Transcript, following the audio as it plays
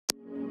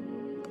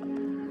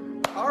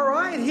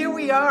right, here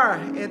we are.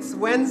 It's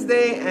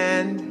Wednesday,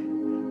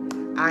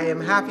 and I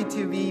am happy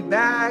to be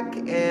back,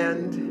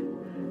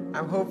 and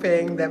I'm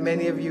hoping that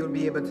many of you will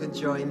be able to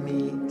join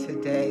me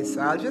today.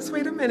 So I'll just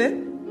wait a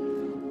minute.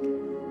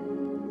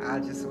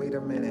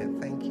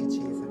 Thank you,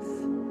 Jesus.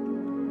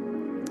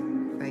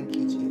 Thank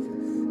you,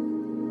 Jesus.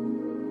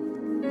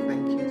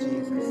 Thank you,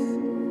 Jesus.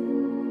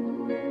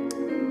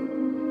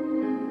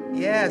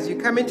 Yeah, as you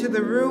come into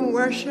the room,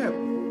 worship.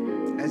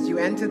 As you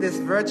enter this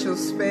virtual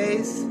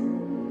space,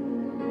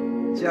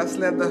 just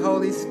let the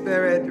Holy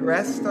Spirit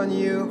rest on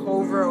you,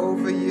 hover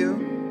over you.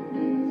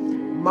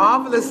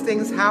 Marvelous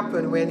things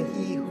happen when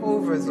He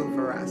hovers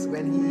over us,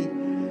 when He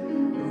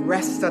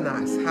rests on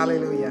us.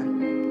 Hallelujah.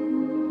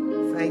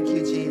 Thank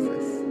you,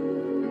 Jesus.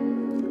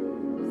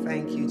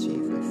 Thank you,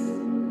 Jesus.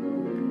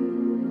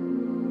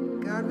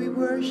 God, we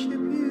worship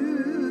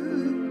you.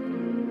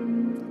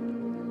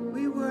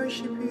 We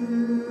worship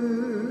you.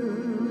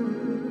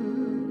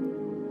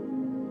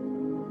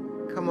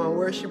 Come on,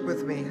 worship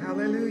with me.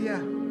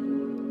 Hallelujah.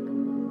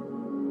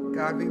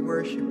 God, we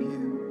worship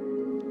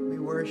you. We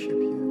worship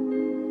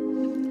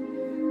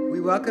you. We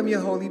welcome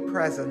your holy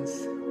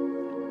presence.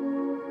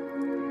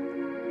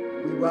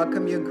 We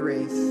welcome your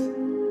grace.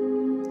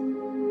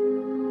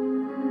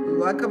 We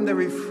welcome the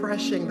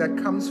refreshing that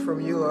comes from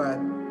you,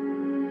 Lord.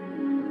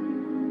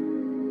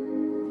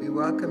 We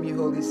welcome you,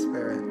 Holy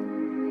Spirit.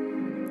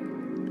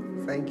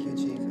 Thank you,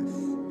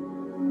 Jesus.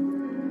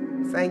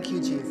 Thank you,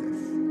 Jesus.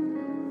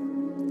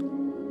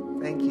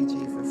 Thank you,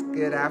 Jesus.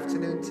 Good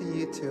afternoon to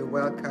you too.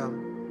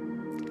 Welcome.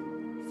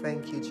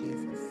 Thank you,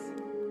 Jesus.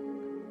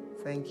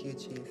 Thank you,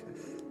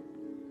 Jesus.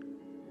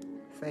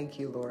 Thank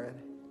you, Lord.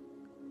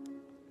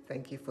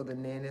 Thank you for the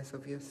nearness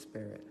of your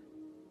Spirit.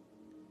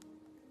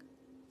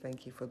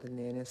 Thank you for the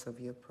nearness of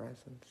your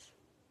presence.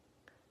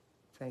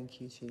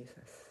 Thank you,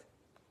 Jesus.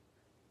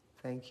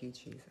 Thank you,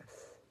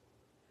 Jesus.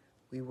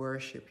 We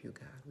worship you,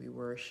 God. We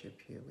worship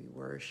you. We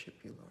worship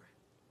you, Lord.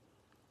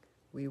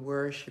 We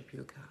worship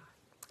you, God.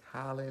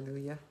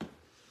 Hallelujah.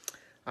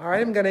 All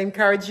right, I'm going to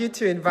encourage you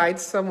to invite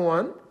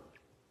someone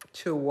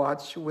to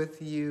watch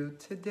with you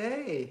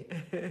today.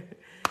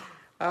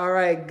 All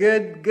right,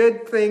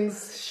 good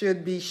things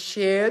should be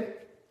shared.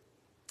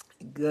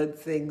 Good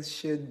things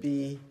should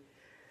be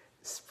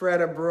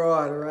spread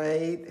abroad,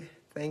 right?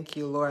 Thank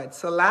you, Lord.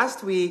 So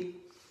last week,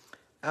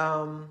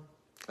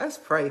 let's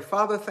pray.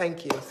 Father,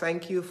 thank you.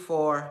 Thank you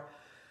for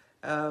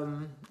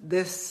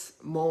this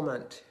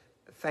moment.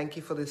 Thank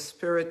you for the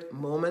Spirit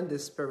moment, the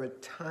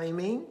Spirit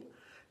timing.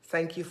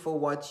 Thank you for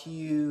what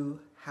you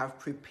have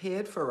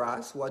prepared for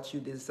us, what you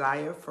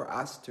desire for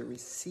us to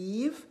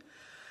receive.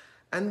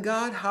 And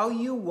God, how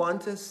you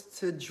want us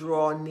to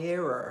draw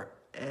nearer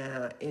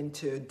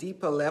into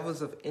deeper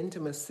levels of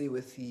intimacy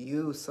with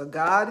you. So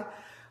God,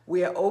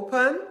 we are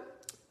open.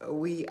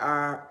 We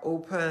are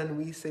open.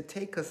 We say,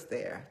 take us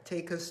there.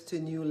 Take us to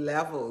new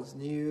levels,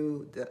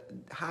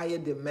 higher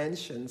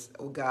dimensions,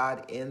 oh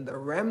God, in the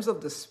realms of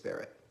the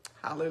Spirit.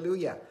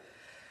 Hallelujah.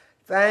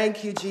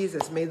 Thank you,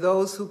 Jesus. May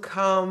those who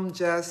come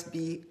just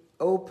be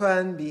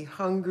open, be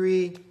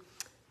hungry,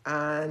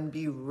 and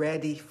be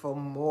ready for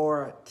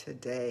more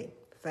today.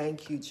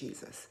 Thank you,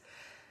 Jesus.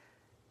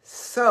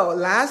 So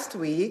last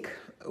week,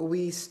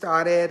 we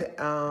started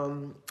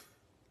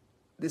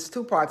this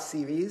two-part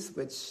series,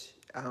 which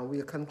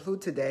we'll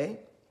conclude today,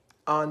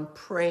 on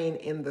praying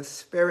in the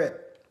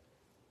Spirit.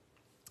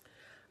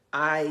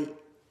 I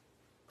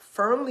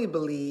firmly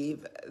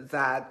believe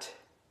that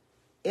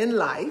in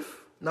life,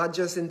 not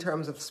just in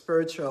terms of the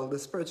spiritual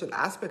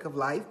aspect of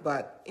life,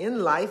 but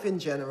in life in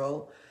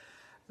general,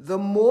 the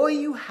more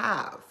you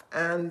have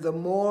and the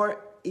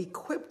more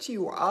equipped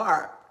you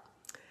are,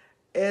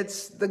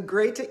 it's the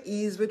greater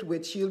ease with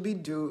which you'll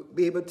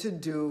be able to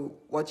do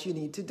what you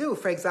need to do.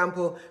 For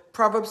example,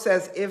 Proverbs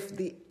says, if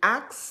the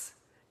axe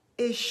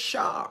is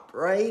sharp,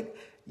 right,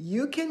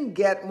 you can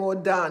get more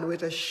done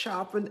with a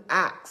sharpened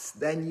axe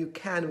than you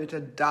can with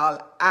a dull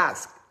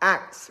axe,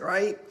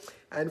 right?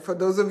 And for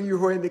those of you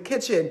who are in the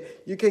kitchen,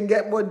 you can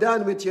get more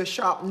done with your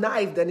sharp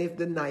knife than if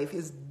the knife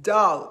is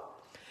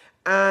dull.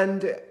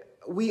 And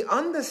we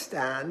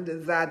understand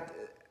that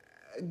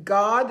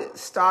God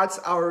starts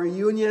our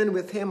reunion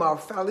with Him, our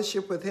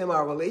fellowship with Him,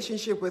 our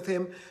relationship with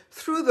Him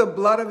through the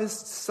blood of His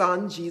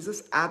Son,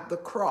 Jesus, at the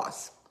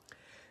cross.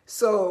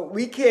 So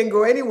we can't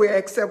go anywhere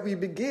except we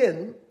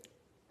begin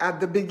at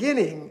the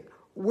beginning,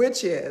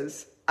 which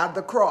is at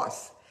the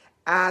cross,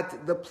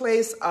 at the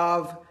place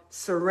of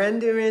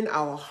surrendering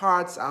our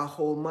hearts, our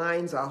whole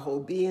minds, our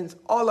whole beings,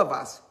 all of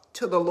us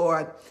to the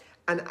Lord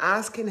and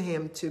asking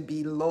Him to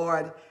be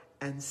Lord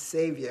and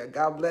Savior.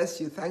 God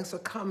bless you. Thanks for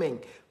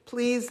coming.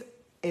 Please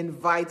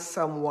invite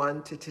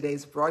someone to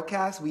today's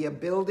broadcast. We are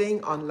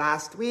building on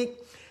last week,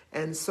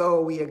 and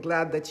so we are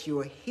glad that you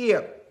are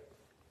here.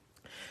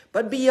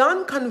 But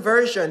beyond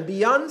conversion,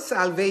 beyond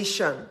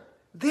salvation,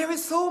 there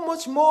is so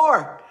much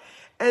more.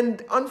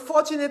 And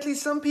unfortunately,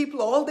 some people,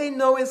 all they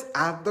know is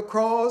at the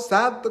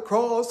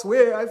cross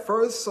where I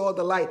first saw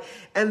the light.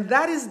 And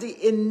that is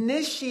the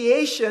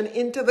initiation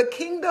into the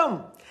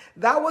kingdom.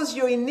 That was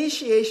your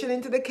initiation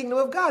into the kingdom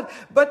of God.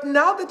 But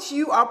now that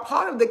you are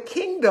part of the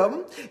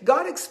kingdom,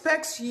 God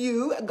expects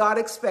you, God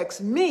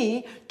expects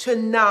me to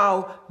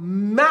now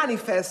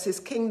manifest his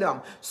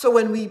kingdom. So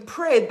when we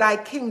pray, thy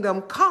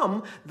kingdom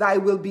come, thy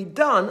will be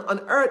done on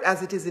earth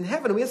as it is in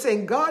heaven, we're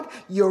saying, God,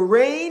 your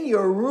reign,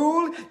 your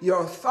rule,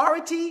 your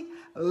authority,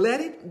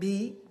 let it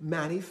be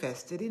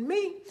manifested in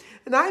me.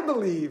 And I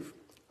believe,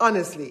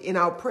 honestly, in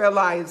our prayer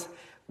lives,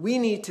 we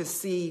need to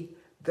see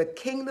the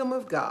kingdom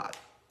of God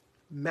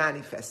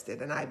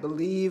manifested. And I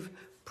believe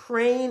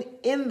praying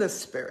in the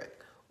Spirit,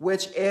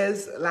 which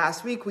is,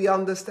 last week we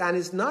understand,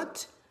 is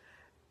not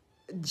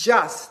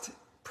just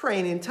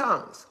praying in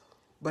tongues,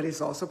 but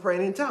it's also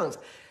praying in tongues.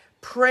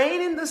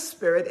 Praying in the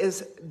Spirit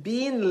is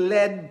being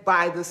led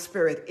by the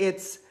Spirit.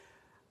 It's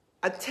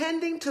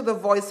attending to the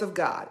voice of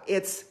God.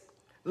 It's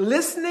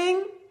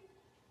listening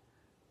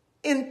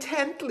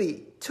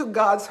intently to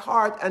God's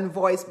heart and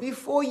voice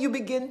before you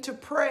begin to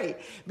pray,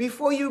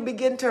 before you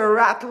begin to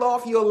rattle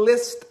off your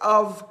list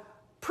of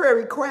prayer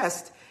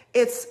requests.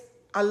 It's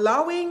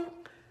allowing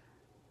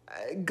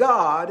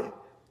God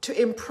to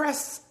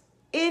impress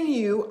in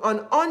you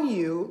and on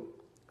you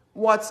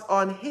what's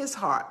on his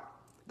heart.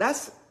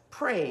 That's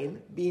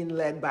praying being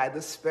led by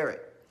the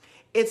Spirit.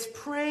 It's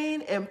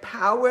praying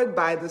empowered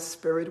by the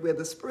Spirit, where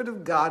the Spirit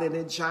of God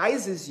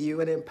energizes you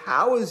and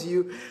empowers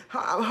you.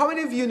 How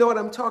many of you know what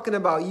I'm talking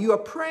about? You are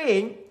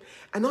praying,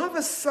 and all of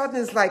a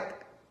sudden it's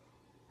like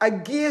a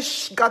gear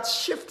got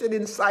shifted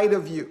inside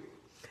of you.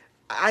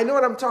 I know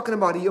what I'm talking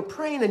about. You're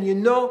praying and you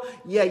know,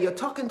 yeah, you're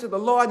talking to the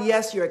Lord.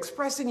 Yes, you're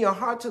expressing your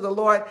heart to the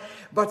Lord,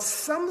 but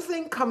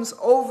something comes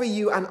over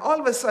you, and all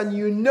of a sudden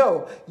you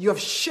know you've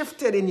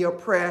shifted in your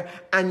prayer,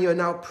 and you're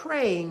now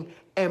praying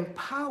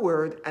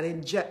empowered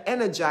and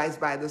energized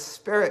by the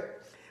Spirit.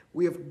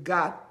 We've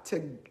got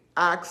to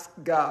ask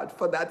God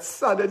for that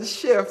sudden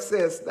shift,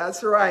 sis.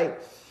 That's right.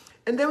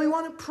 And then we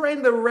want to pray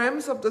in the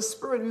realms of the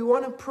Spirit. We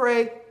want to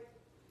pray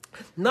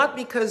not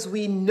because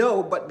we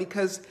know, but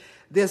because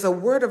there's a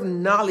word of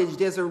knowledge.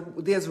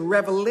 There's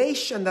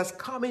revelation that's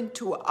coming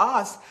to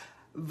us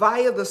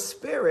via the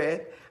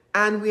Spirit,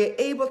 and we're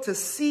able to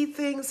see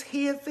things,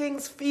 hear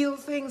things, feel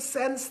things,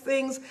 sense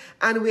things,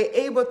 and we're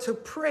able to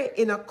pray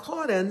in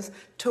accordance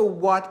to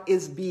what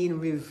is being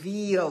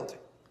revealed.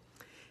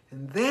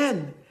 And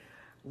then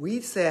we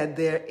said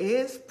there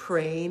is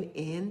praying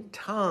in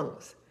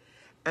tongues.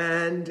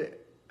 And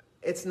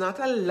it's not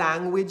a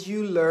language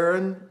you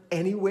learn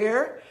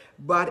anywhere,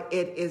 but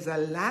it is a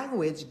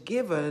language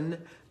given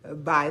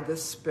by the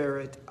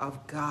Spirit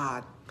of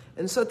God.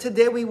 And so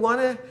today we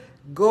want to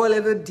go a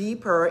little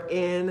deeper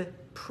in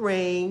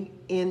praying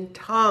in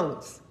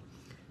tongues.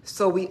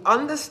 So we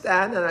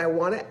understand, and I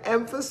want to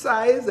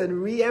emphasize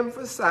and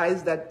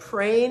re-emphasize, that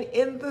praying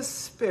in the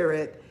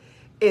Spirit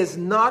is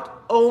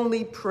not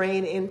only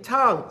praying in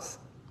tongues.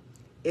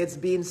 It's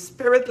being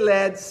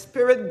Spirit-led,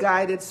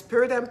 Spirit-guided,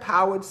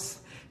 Spirit-empowered,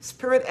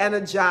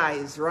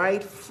 Spirit-energized,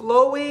 right?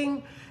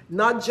 Flowing,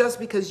 not just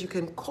because you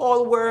can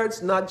call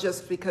words, not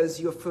just because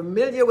you're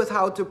familiar with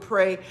how to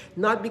pray,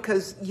 not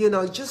because,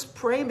 just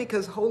praying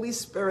because Holy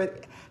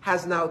Spirit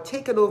has now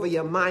taken over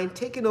your mind,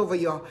 taken over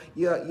your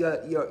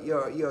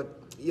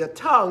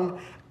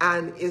tongue,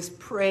 and is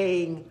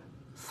praying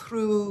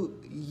through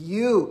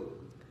you.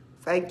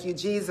 Thank you,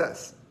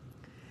 Jesus.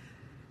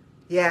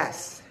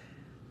 Yes.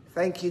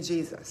 Thank you,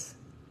 Jesus.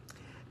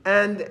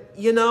 And,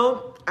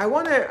 I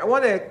want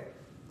to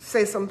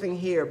say something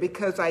here,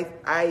 because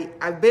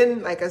I've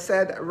been, like I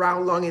said,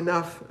 around long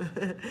enough.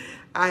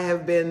 I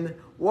have been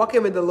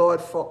walking with the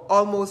Lord for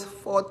almost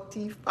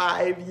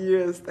 45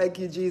 years. Thank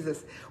you,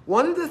 Jesus.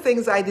 One of the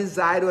things I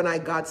desired when I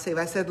got saved,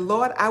 I said,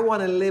 Lord, I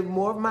want to live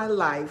more of my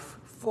life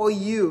for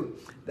you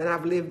than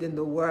I've lived in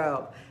the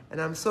world.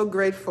 And I'm so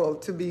grateful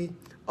to be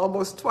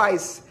almost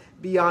twice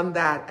beyond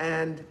that.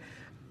 And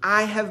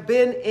I have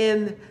been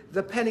in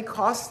the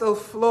Pentecostal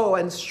flow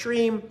and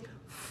stream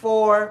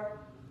for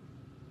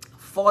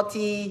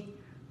 42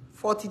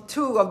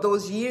 of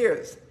those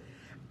years.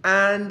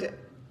 And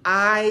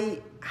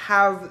I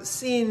have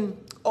seen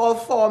all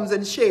forms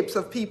and shapes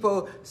of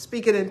people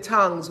speaking in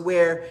tongues,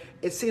 where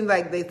it seemed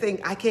like they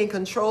think, I can't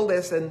control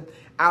this, and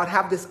I would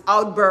have this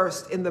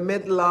outburst in the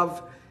middle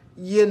of,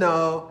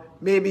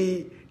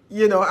 maybe,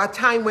 a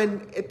time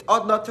when it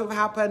ought not to have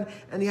happened,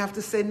 and you have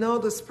to say, no,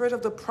 the spirit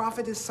of the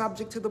prophet is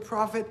subject to the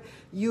prophet.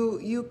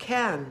 You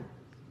can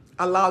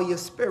allow your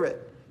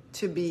spirit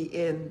to be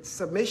in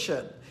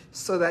submission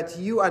so that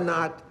you are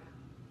not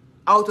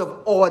out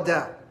of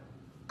order.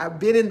 I've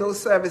been in those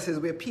services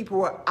where people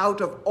were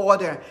out of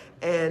order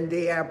and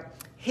they are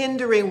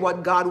hindering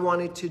what God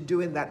wanted to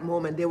do in that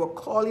moment. They were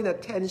calling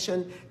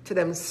attention to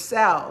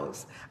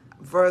themselves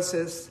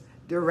versus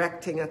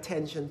directing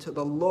attention to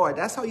the Lord.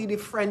 That's how you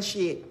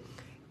differentiate.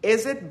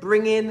 Is it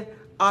bringing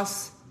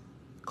us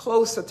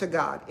closer to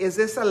God? Is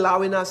this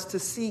allowing us to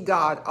see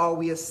God, or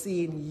we are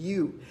seeing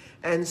you?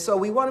 And so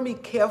we want to be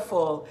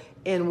careful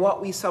in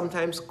what we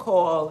sometimes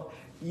call,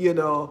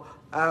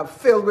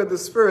 filled with the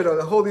Spirit, or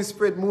the Holy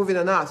Spirit moving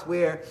on us,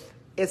 where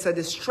it's a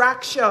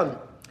distraction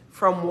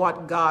from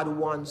what God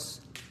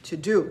wants to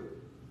do.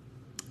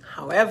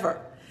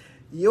 However,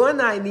 you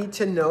and I need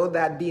to know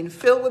that being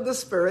filled with the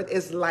Spirit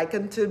is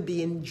likened to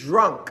being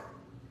drunk.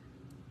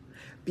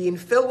 Being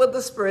filled with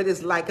the Spirit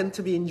is likened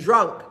to being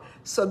drunk.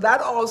 So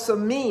that also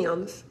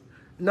means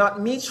not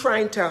me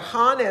trying to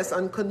harness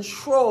and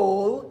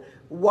control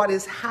what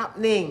is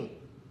happening.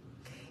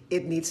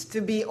 It needs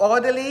to be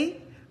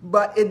orderly,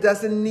 but it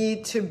doesn't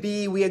need to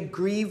be we are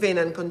grieving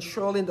and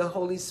controlling the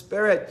Holy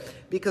Spirit.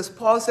 Because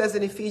Paul says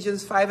in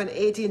Ephesians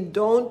 5:18,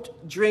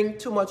 don't drink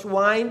too much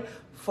wine,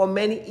 for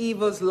many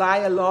evils lie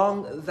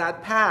along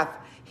that path.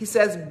 He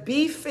says,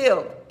 be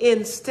filled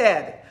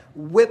instead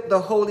with the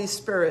Holy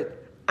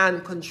Spirit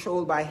and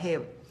controlled by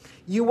him.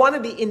 You want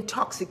to be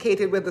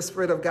intoxicated with the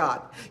Spirit of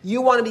God.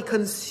 You want to be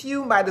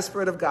consumed by the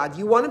Spirit of God.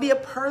 You want to be a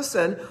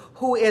person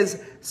who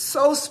is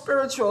so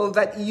spiritual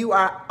that you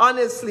are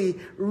honestly,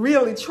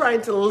 really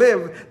trying to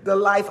live the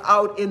life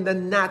out in the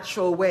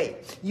natural way.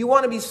 You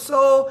want to be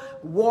so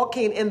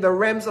walking in the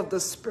realms of the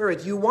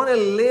Spirit. You want to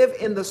live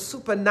in the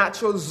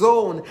supernatural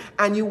zone,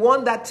 and you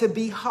want that to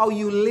be how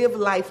you live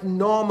life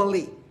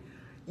normally.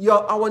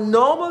 Our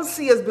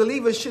normalcy as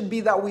believers should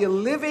be that we are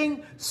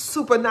living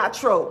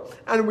supernatural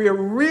and we are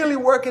really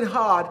working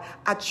hard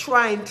at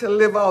trying to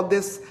live out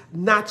this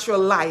natural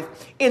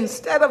life,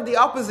 instead of the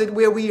opposite,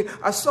 where we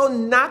are so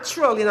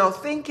natural in our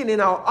thinking, in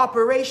our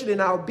operation,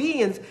 in our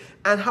beings,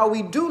 and how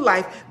we do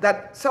life,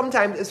 that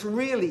sometimes it's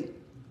really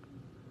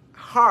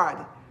hard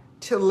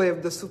to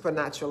live the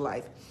supernatural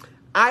life.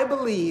 I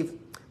believe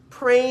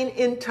praying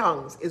in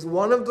tongues is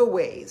one of the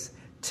ways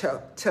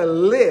to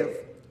live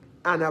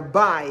and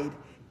abide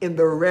in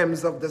the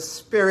realms of the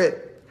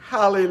Spirit.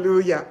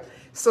 Hallelujah.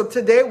 So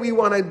today we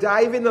want to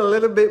dive in a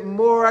little bit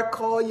more.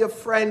 Call your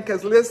friend,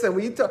 because listen,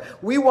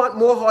 we want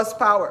more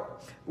horsepower.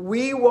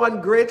 We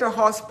want greater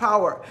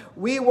horsepower.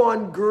 We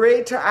want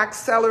greater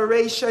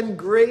acceleration,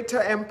 greater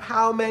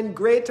empowerment,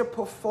 greater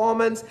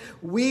performance.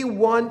 We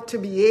want to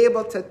be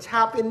able to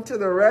tap into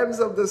the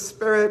realms of the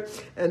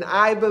Spirit. And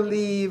I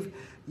believe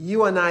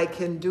you and I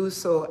can do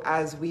so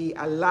as we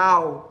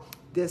allow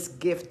this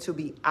gift to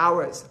be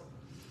ours.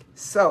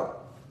 So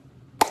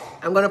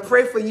I'm going to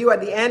pray for you at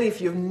the end.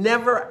 If you've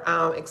never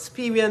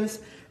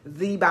experienced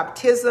the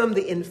baptism,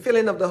 the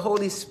infilling of the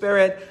Holy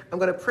Spirit, I'm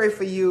going to pray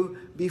for you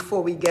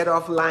before we get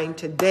offline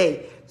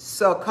today.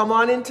 So come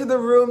on into the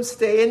room,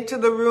 stay into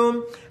the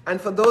room.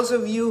 And for those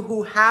of you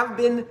who have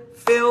been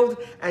filled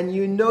and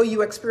you know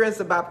you experienced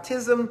the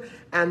baptism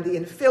and the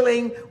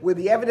infilling with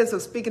the evidence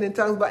of speaking in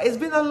tongues, but it's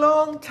been a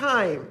long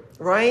time,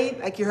 right?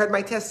 Like you heard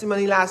my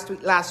testimony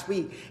last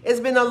week. It's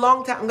been a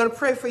long time. I'm going to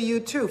pray for you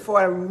too, for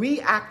a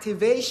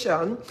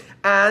reactivation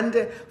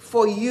and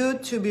for you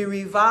to be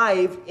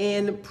revived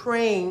in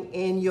praying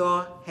in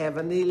your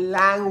heavenly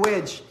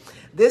language.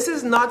 This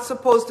is not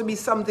supposed to be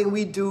something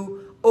we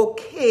do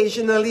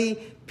occasionally,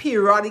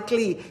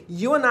 periodically.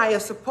 You and I are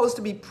supposed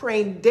to be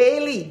praying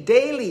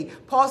daily.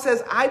 Paul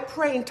says, I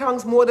pray in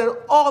tongues more than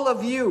all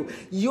of you.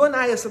 You and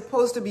I are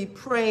supposed to be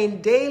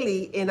praying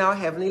daily in our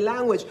heavenly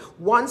language.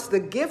 Once the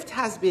gift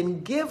has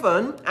been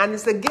given, and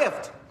it's a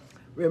gift.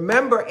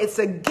 Remember, it's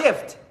a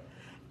gift.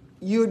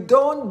 You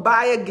don't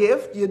buy a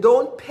gift. You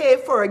don't pay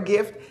for a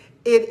gift.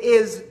 It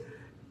is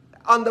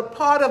on the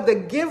part of the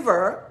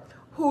giver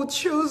who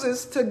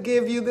chooses to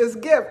give you this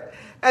gift.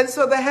 And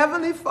so the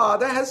Heavenly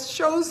Father has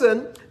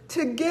chosen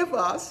to give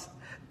us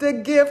the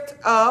gift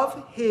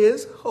of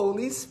His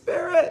Holy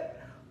Spirit.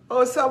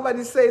 Oh,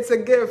 somebody say it's a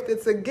gift.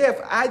 It's a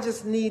gift. I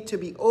just need to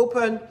be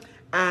open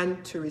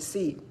and to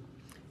receive.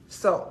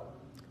 So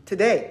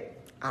today,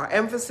 our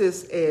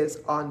emphasis is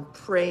on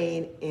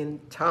praying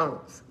in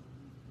tongues.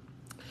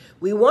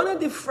 We want to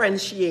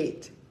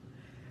differentiate,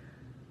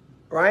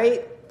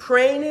 right?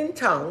 Praying in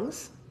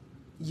tongues,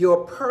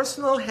 your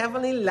personal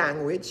heavenly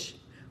language,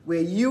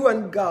 where you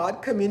and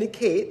God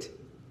communicate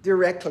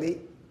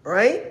directly,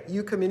 right?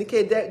 You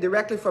communicate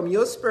directly from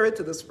your spirit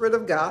to the Spirit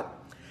of God,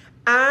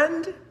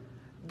 and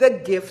the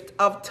gift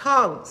of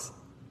tongues.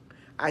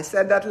 I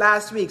said that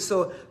last week.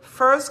 So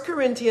 1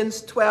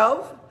 Corinthians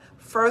 12,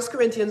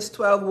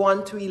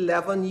 1 to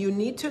 11, you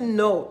need to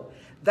know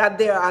that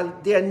there are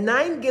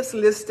 9 gifts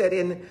listed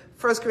in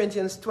 1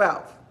 Corinthians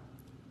 12.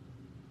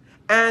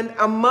 And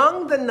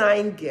among the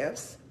 9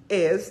 gifts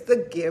is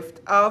the gift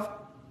of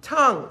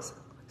tongues,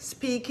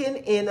 speaking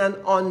in an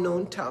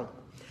unknown tongue.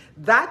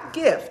 That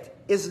gift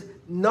is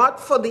not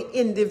for the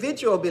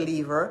individual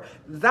believer.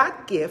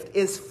 That gift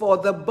is for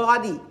the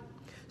body.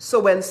 So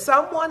when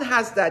someone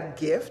has that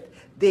gift,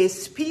 they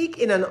speak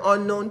in an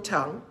unknown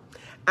tongue,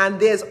 and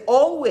there's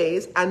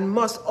always and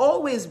must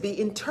always be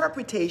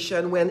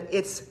interpretation when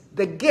it's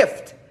the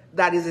gift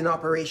that is in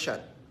operation.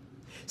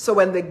 So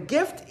when the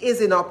gift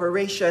is in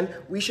operation,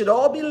 we should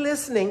all be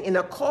listening in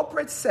a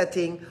corporate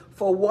setting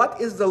for what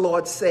is the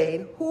Lord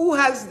saying, who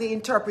has the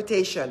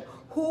interpretation,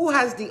 who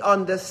has the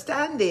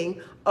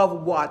understanding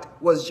of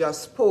what was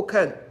just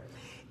spoken.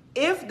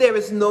 If there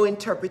is no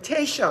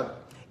interpretation,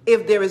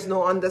 if there is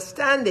no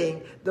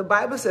understanding, the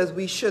Bible says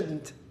we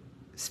shouldn't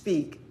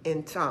speak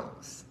in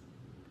tongues.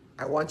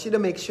 I want you to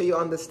make sure you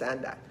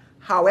understand that.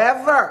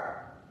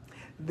 However,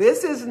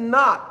 This is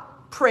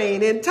not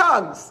praying in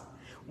tongues.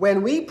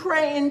 When we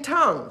pray in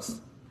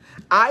tongues,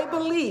 I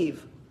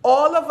believe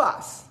all of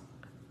us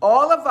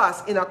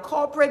in a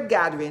corporate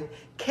gathering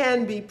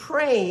can be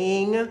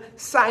praying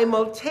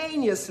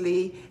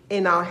simultaneously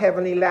in our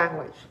heavenly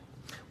language.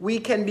 We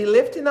can be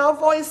lifting our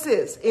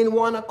voices in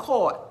one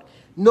accord.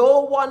 No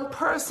one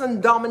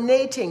person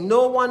dominating,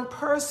 no one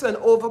person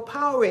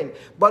overpowering,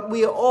 but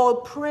we are all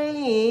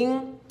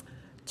praying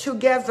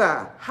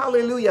together,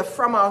 hallelujah,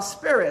 from our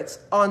spirits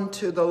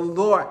unto the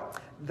Lord.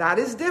 That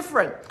is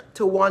different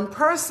to one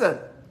person,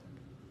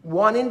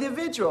 one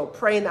individual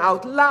praying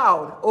out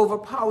loud,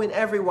 overpowering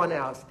everyone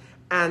else,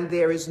 and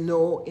there is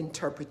no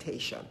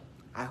interpretation.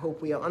 I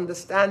hope we are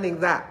understanding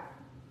that.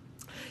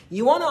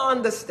 You want to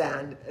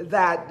understand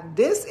that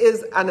this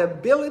is an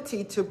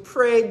ability to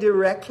pray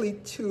directly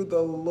to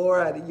the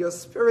Lord. Your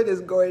spirit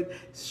is going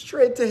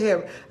straight to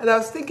him. And I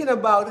was thinking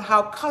about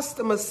how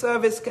customer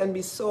service can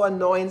be so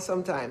annoying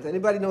sometimes.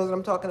 Anybody knows what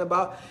I'm talking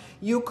about?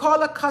 You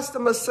call a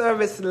customer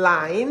service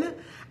line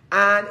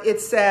and it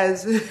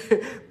says,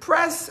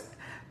 press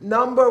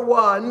number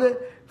 1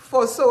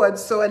 for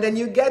so-and-so, and then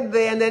you get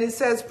there and then it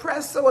says,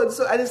 press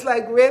so-and-so, and it's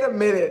like, wait a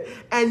minute.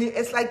 And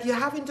it's like you're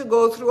having to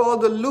go through all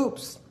the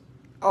loops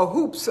or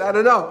hoops, I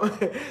don't know,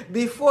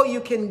 before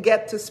you can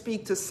get to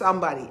speak to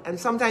somebody. And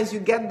sometimes you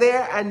get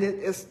there and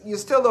you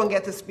still don't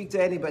get to speak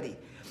to anybody.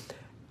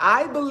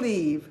 I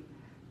believe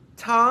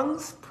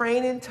tongues,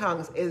 praying in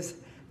tongues, is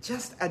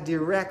just a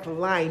direct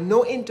line,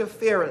 no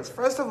interference.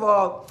 First of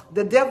all,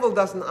 the devil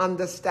doesn't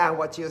understand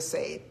what you're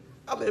saying.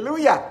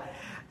 Hallelujah.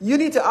 You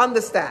need to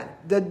understand,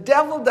 the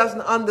devil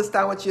doesn't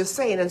understand what you're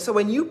saying. And so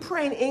when you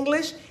pray in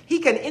English, he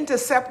can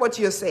intercept what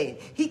you're saying.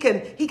 He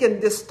can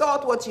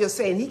distort what you're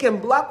saying. He can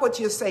block what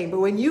you're saying. But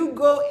when you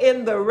go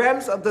in the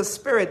realms of the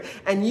spirit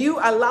and you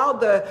allow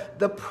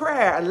the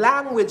prayer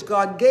language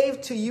God gave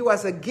to you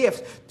as a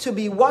gift to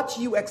be what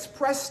you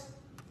express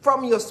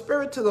from your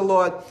spirit to the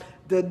Lord,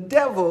 the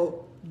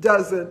devil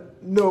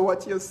doesn't know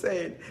what you're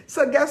saying.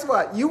 So guess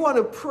what? You want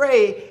to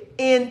pray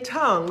in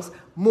tongues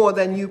more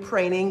than you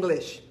pray in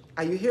English.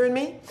 Are you hearing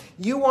me?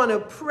 You want to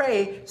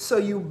pray so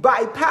you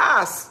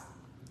bypass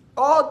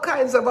all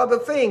kinds of other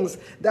things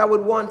that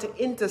would want to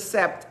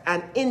intercept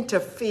and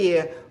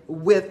interfere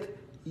with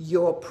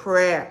your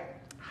prayer.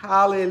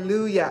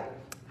 Hallelujah.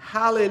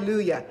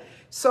 Hallelujah.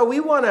 So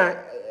we want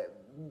to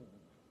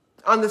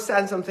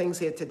understand some things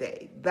here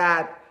today.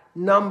 That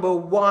number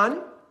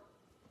 1,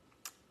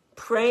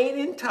 praying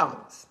in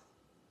tongues.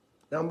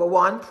 Number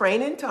 1,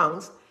 praying in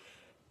tongues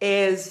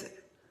is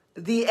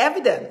the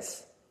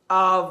evidence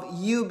of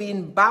you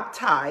being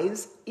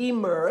baptized,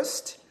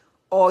 immersed,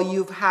 or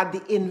you've had the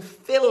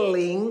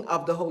infilling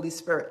of the Holy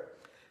Spirit.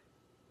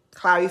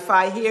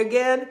 Clarify here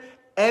again,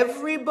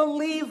 every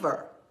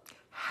believer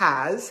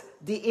has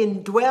the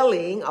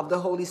indwelling of the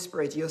Holy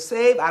Spirit. You're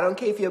saved. I don't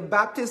care if you're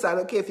Baptist. I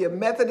don't care if you're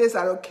Methodist.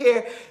 I don't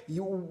care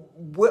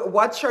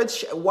what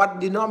church, what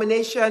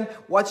denomination,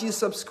 what you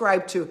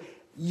subscribe to.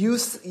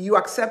 You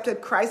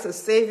accepted Christ as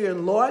Savior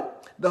and Lord.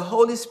 The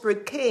Holy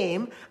Spirit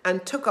came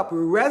and took up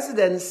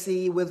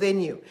residency within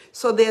you.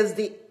 So there's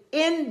the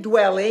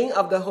indwelling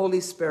of the Holy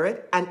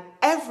Spirit, and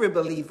every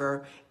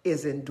believer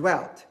is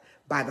indwelt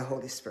by the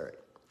Holy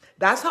Spirit.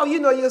 That's how you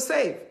know you're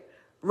saved.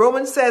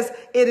 Romans says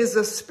it is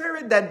the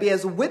Spirit that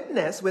bears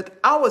witness with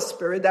our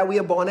spirit that we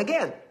are born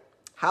again.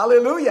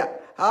 Hallelujah.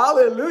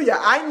 Hallelujah.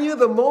 I knew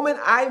the moment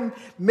I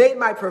made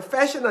my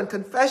profession and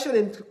confession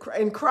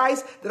in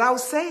Christ that I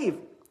was saved.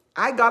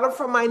 I got up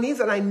from my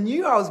knees and I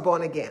knew I was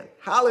born again.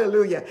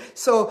 Hallelujah.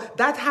 So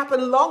that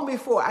happened long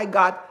before I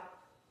got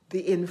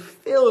the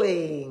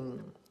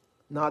infilling,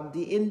 not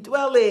the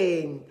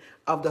indwelling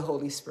of the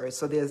Holy Spirit.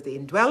 So there's the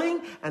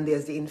indwelling and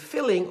there's the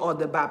infilling or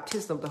the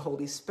baptism of the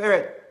Holy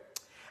Spirit.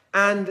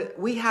 And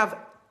we have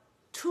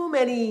too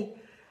many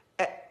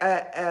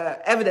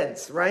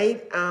evidence,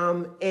 right?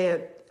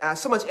 And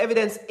so much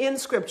evidence in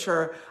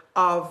Scripture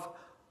of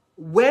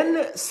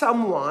when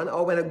someone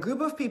or when a group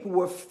of people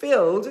were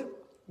filled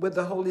with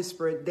the Holy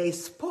Spirit, they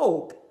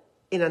spoke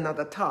in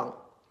another tongue.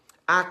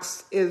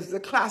 Acts is the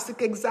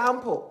classic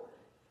example.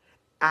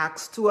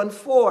 Acts 2 and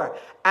 4.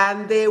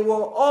 And they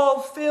were all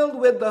filled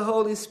with the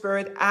Holy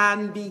Spirit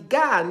and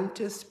began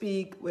to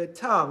speak with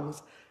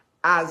tongues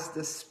as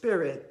the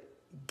Spirit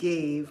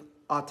gave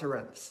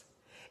utterance.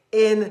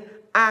 In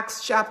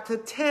Acts chapter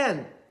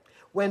 10,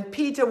 when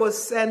Peter was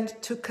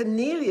sent to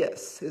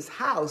Cornelius, his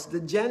house,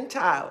 the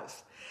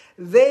Gentiles,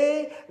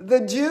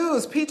 the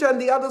Jews, Peter and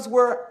the others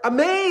were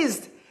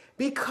amazed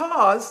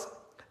because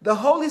the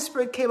Holy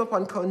Spirit came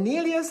upon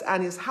Cornelius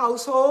and his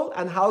household,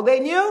 and how they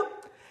knew?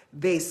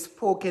 They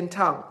spoke in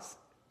tongues.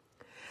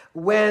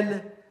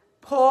 When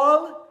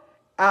Paul,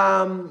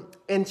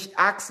 in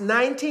Acts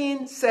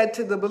 19, said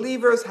to the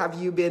believers,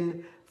 have you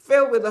been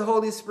filled with the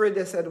Holy Spirit?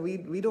 They said,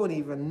 we don't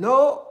even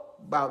know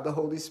about the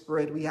Holy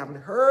Spirit. We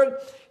haven't heard.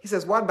 He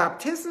says, what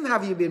baptism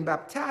have you been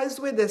baptized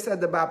with? They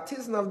said, the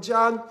baptism of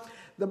John.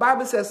 The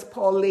Bible says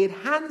Paul laid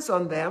hands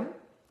on them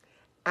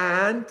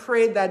and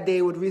prayed that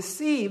they would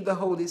receive the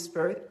Holy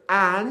Spirit,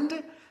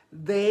 and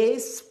they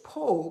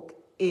spoke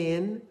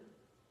in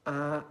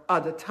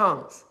other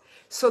tongues.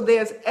 So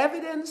there's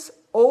evidence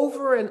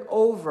over and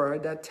over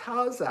that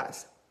tells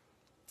us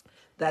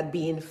that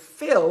being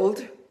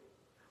filled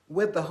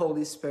with the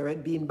Holy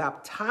Spirit, being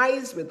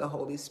baptized with the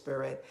Holy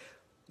Spirit,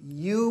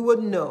 you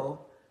would know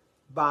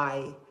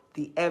by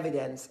the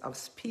evidence of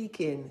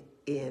speaking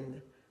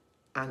in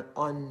an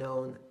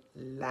unknown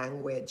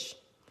language.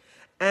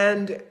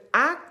 And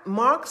at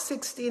Mark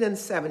 16 and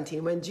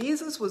 17, when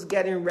Jesus was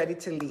getting ready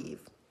to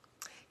leave,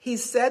 he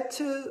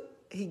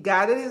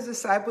gathered his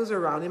disciples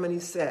around him and he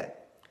said,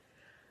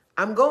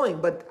 I'm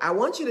going, but I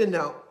want you to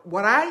know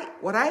what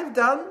I've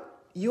done,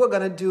 you are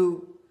going to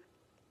do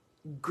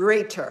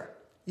greater.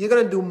 You're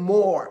going to do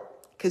more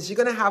because you're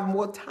going to have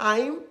more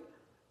time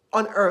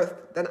on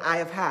earth than I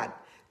have had.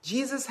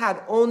 Jesus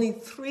had only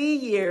 3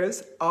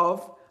 years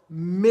of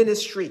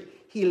ministry.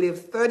 He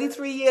lived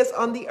 33 years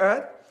on the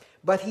earth,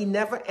 but he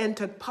never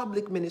entered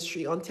public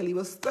ministry until he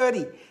was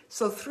 30.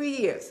 So 3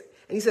 years.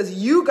 And he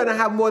says, you're going to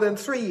have more than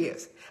 3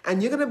 years.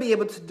 And you're going to be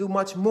able to do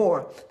much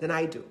more than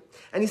I do.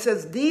 And he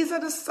says, these are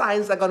the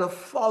signs that are going to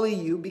follow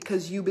you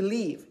because you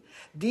believe.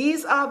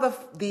 These are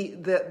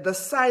the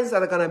signs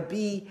that are going to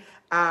be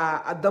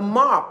the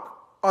mark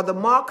or the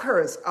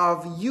markers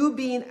of you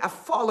being a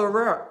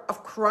follower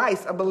of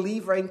Christ, a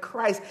believer in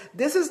Christ.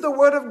 This is the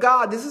word of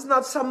God. This is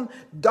not some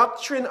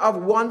doctrine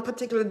of one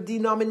particular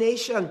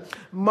denomination.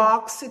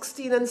 Mark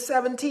 16 and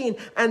 17.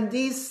 And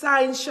these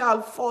signs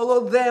shall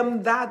follow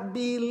them that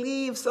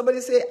believe.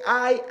 Somebody say,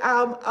 I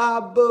am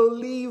a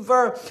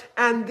believer.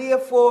 And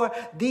therefore,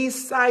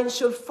 these signs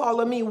should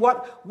follow me.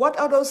 What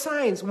are those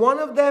signs? One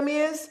of them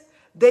is,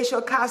 they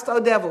shall cast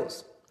out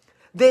devils.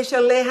 They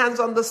shall lay hands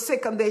on the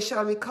sick and they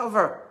shall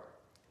recover.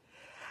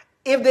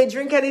 If they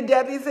drink any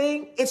deadly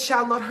thing, it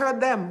shall not hurt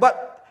them.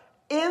 But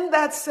in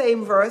that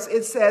same verse,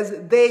 it says,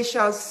 they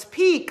shall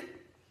speak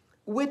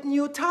with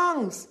new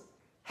tongues.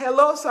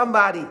 Hello,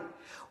 somebody.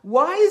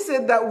 Why is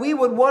it that we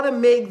would want to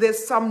make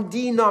this some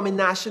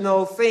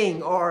denominational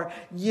thing or,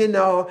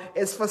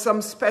 it's for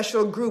some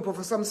special group or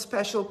for some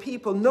special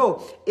people?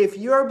 No, if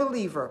you're a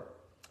believer,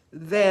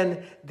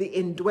 then the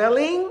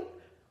indwelling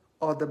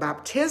or the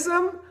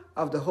baptism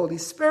of the Holy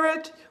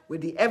Spirit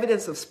with the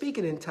evidence of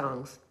speaking in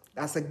tongues,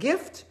 that's a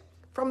gift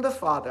from the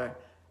Father,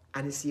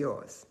 and it's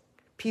yours.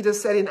 Peter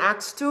said in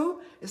Acts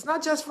 2, it's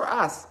not just for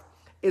us.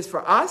 It's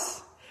for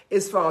us,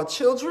 it's for our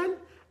children,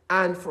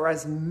 and for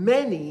as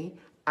many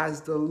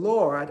as the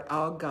Lord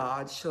our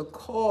God shall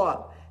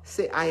call.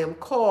 Say, I am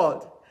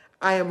called.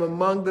 I am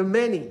among the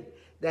many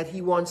that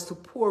he wants to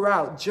pour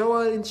out.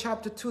 Joel in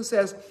chapter 2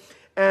 says,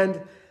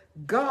 and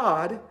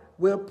God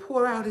will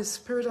pour out his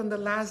Spirit on the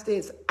last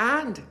days,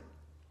 and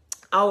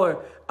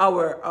our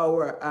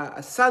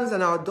sons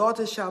and our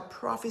daughters shall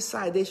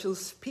prophesy. They shall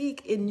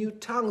speak in new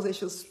tongues. They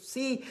shall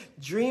see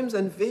dreams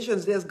and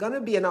visions. There's going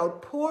to be an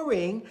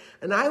outpouring.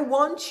 And I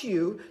want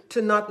you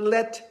to not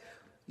let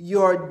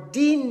your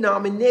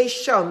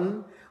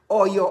denomination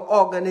or your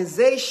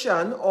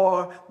organization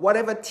or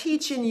whatever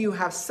teaching you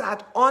have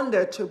sat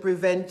under to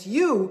prevent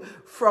you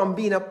from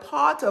being a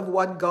part of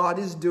what God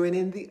is doing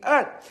in the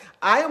earth.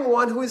 I am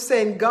one who is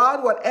saying,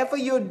 God, whatever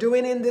you're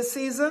doing in this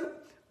season,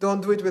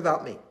 don't do it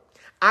without me.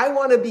 I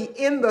want to be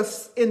in the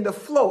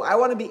flow. I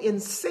want to be in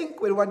sync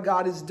with what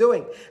God is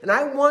doing. And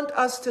I want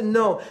us to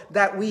know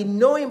that we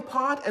know in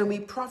part and we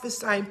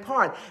prophesy in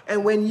part.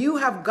 And when you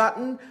have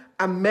gotten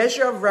a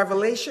measure of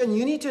revelation,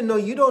 you need to know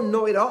you don't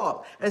know it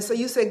all. And so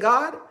you say,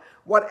 God,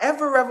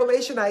 whatever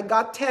revelation I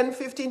got 10,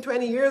 15,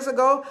 20 years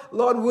ago,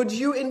 Lord, would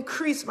you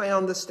increase my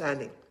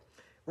understanding?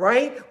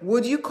 Right?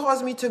 Would you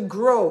cause me to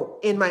grow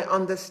in my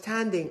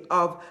understanding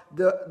of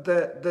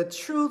the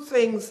true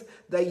things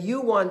that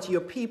you want your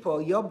people,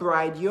 your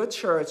bride, your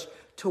church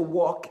to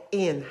walk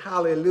in?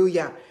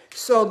 Hallelujah.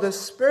 So the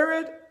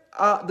Spirit,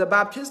 the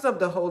baptism of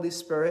the Holy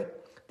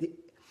Spirit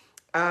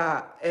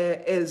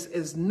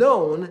is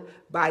known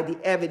by the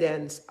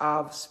evidence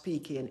of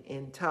speaking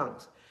in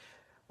tongues.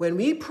 When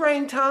we pray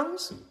in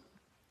tongues,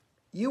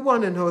 you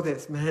want to know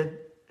this, man.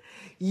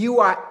 You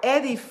are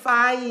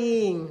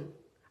edifying.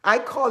 I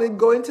call it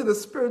going to the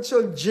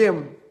spiritual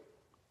gym.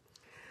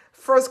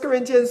 1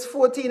 Corinthians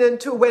 14 and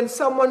 2, when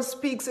someone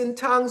speaks in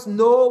tongues,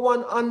 no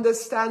one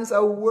understands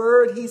a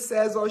word he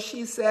says or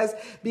she says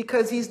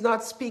because he's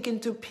not speaking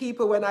to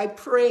people. When I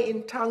pray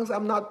in tongues,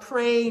 I'm not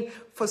praying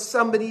for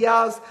somebody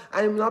else.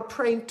 I'm not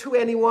praying to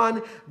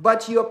anyone,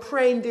 but you're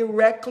praying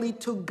directly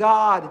to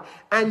God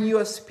and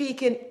you're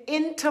speaking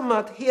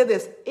intimate, hear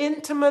this,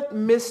 intimate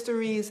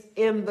mysteries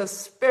in the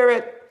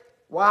Spirit.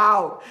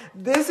 Wow,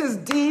 this is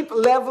deep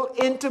level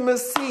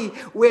intimacy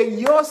where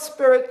your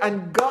spirit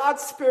and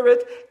God's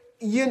spirit,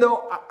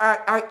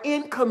 are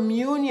in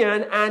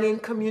communion and in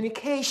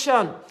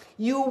communication.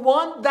 You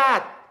want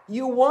that.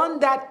 You want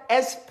that,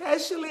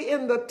 especially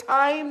in the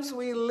times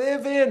we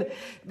live in,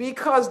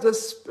 because the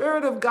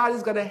Spirit of God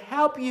is going to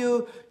help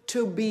you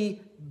to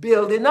be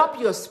building up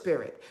your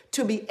spirit,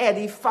 to be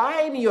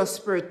edifying your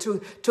spirit,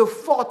 to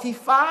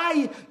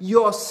fortify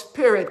your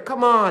spirit.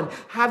 Come on.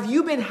 Have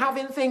you been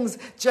having things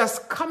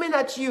just coming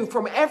at you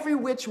from every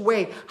which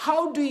way?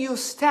 How do you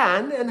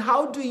stand and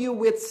how do you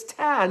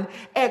withstand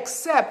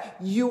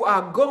except you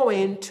are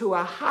going to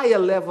a higher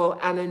level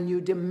and a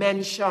new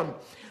dimension?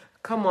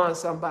 Come on,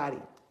 somebody.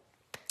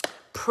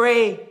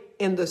 Pray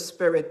in the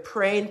spirit.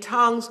 Pray in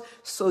tongues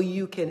so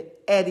you can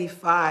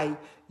edify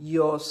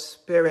your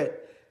spirit.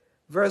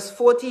 Verse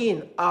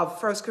 14 of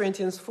 1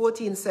 Corinthians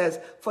 14 says,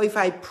 "For if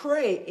I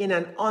pray in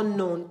an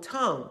unknown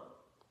tongue,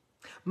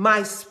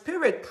 my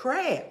spirit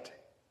prayed,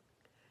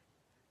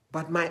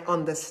 but my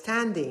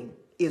understanding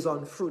is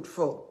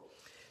unfruitful.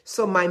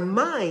 So my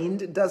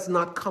mind does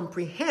not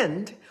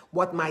comprehend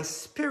what my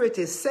spirit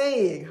is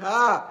saying.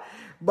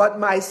 But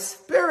my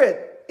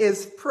spirit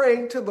is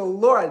praying to the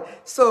Lord."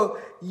 So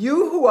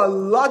you who are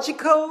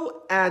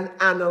logical and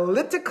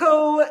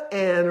analytical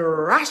and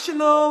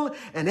rational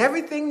and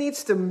everything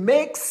needs to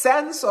make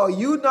sense or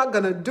you're not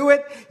going to do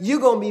it, you're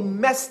going to be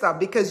messed up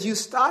because you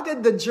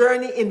started the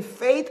journey in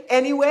faith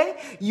anyway.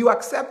 You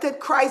accepted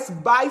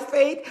Christ by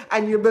faith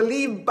and you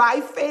believe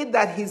by faith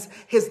that his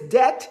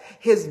death,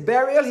 his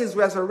burial, his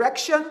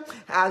resurrection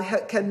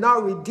can now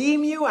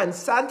redeem you and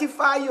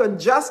sanctify you and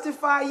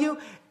justify you.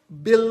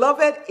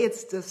 Beloved,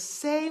 it's the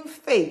same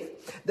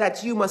faith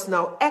that you must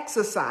now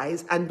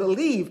exercise and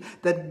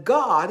believe that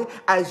God,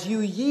 as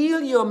you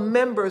yield your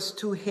members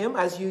to him,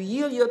 as you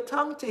yield your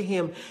tongue to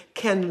him,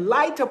 can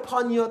light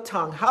upon your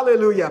tongue,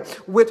 hallelujah,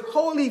 with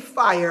holy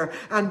fire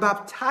and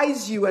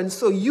baptize you. And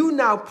so you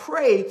now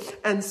pray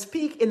and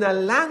speak in a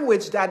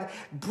language that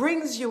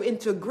brings you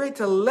into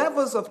greater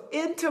levels of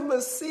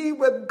intimacy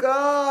with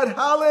God.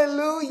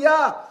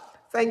 Hallelujah.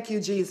 Thank you,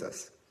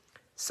 Jesus.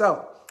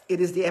 So it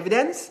is the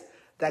evidence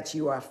that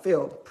you are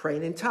filled.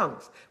 Praying in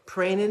tongues.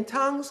 Praying in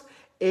tongues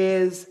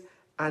is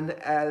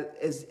the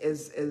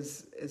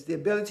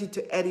ability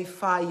to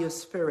edify your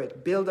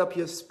spirit, build up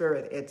your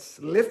spirit. It's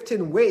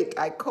lifting weight.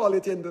 I call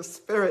it in the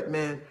spirit,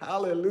 man.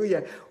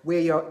 Hallelujah.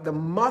 Where the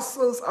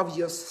muscles of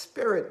your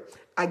spirit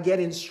are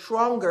getting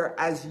stronger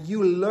as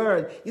you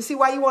learn. You see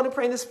why you want to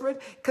pray in the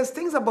spirit? Because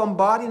things are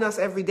bombarding us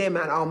every day,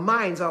 man. Our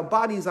minds, our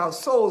bodies, our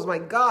souls. My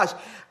gosh.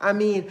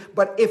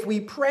 But if we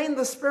pray in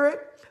the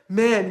spirit,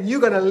 man, you're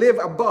going to live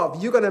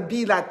above. You're going to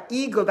be that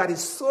eagle that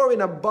is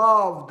soaring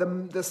above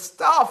the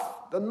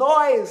stuff, the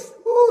noise,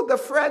 the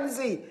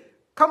frenzy.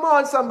 Come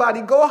on,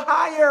 somebody. Go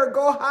higher,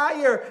 go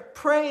higher.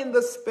 Pray in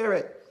the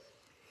spirit.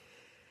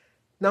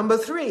 Number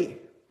 3,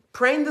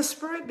 pray in the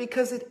spirit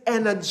because it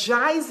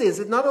energizes.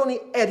 It not only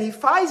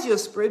edifies your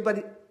spirit, but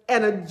it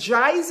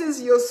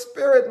energizes your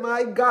spirit.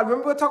 My God.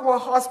 Remember we were talking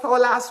about horsepower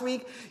last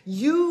week?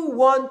 You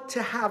want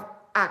to have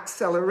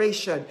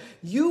acceleration.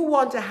 You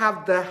want to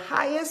have the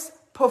highest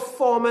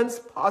performance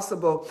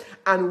possible.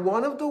 And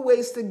one of the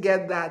ways to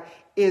get that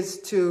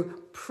is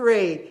to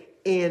pray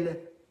in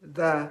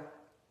the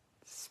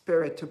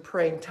spirit, to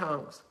pray in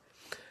tongues.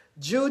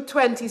 Jude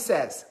 20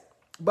 says,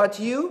 "But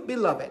you,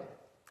 beloved,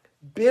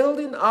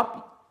 building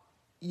up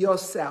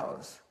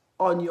yourselves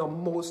on your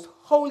most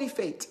holy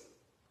faith,"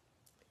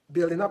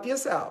 building up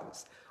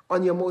yourselves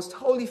on your most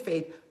holy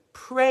faith,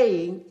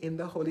 praying in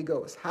the Holy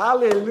Ghost.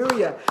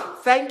 Hallelujah.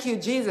 Thank you,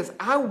 Jesus.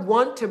 I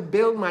want to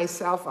build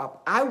myself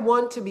up. I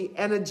want to be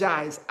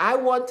energized. I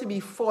want to be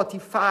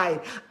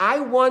fortified. I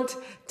want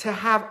to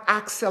have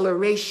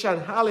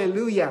acceleration.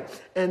 Hallelujah.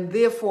 And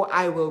therefore,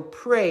 I will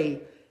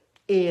pray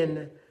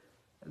in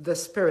the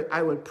Spirit.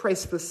 I will pray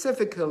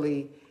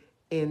specifically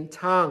in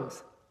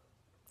tongues.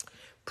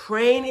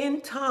 Praying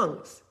in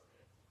tongues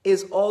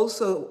is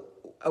also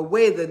a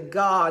way that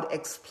God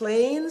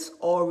explains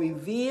or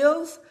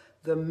reveals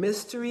the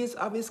mysteries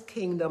of his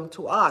kingdom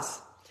to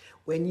us.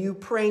 When you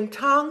pray in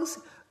tongues,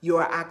 you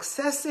are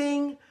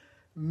accessing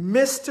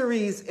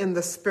mysteries in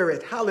the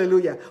spirit.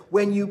 Hallelujah.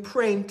 When you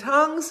pray in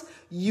tongues,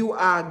 you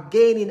are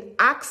gaining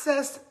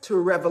access to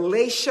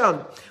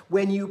revelation.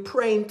 When you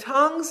pray in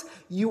tongues,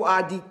 you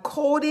are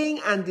decoding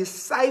and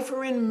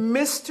deciphering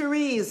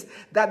mysteries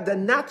that the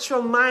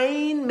natural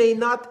mind may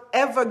not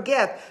ever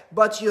get,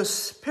 but your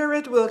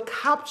spirit will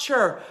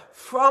capture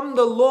from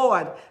the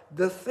Lord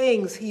the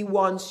things he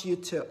wants you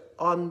to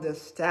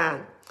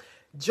understand.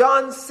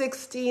 John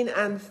 16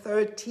 and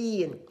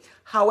 13.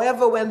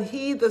 "However, when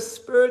he, the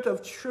Spirit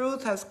of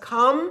truth, has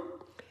come,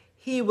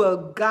 he will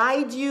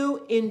guide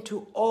you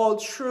into all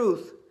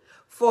truth.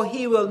 For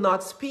he will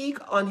not speak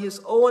on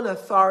his own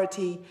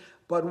authority,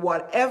 but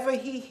whatever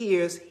he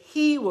hears,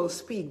 he will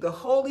speak." The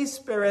Holy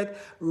Spirit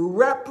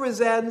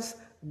represents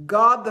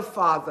God the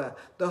Father.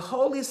 The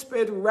Holy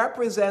Spirit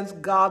represents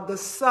God the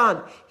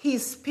Son. He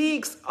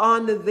speaks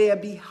on their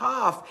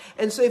behalf.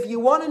 And so if you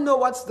want to know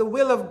what's the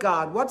will of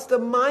God, what's the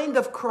mind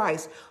of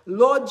Christ,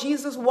 Lord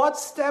Jesus, what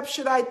steps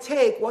should I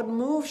take? What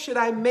move should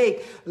I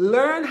make?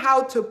 Learn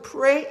how to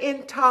pray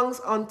in tongues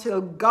until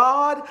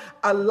God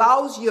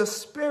allows your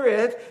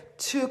spirit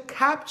to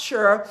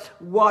capture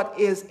what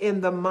is in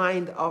the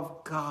mind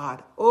of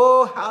God.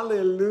 Oh,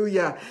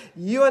 hallelujah.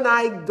 You and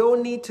I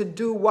don't need to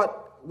do what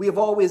we've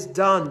always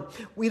done.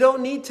 We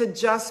don't need to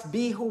just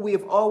be who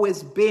we've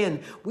always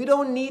been. We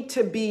don't need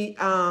to be,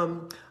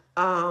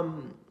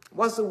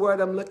 what's the word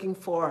I'm looking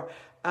for?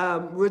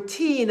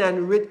 Routine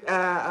and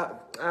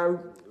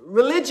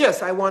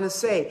religious, I want to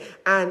say,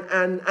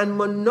 and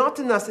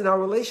monotonous in our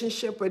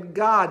relationship with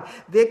God.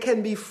 There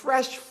can be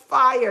fresh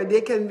fire.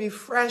 There can be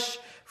fresh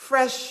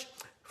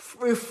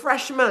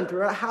refreshment.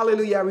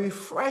 Hallelujah.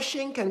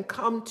 Refreshing can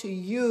come to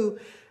you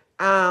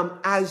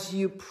as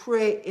you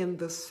pray in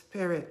the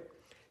Spirit.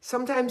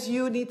 Sometimes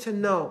you need to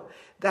know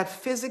that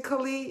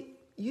physically,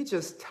 you're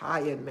just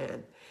tired,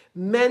 man.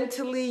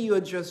 Mentally,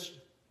 you're just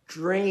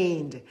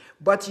drained.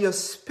 But your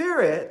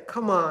spirit,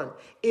 come on,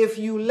 if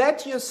you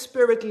let your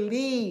spirit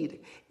lead,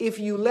 if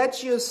you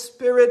let your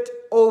spirit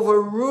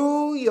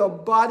overrule your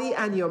body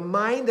and your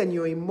mind and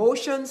your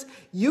emotions,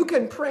 you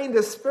can pray in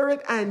the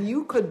Spirit and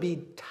you could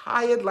be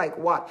tired like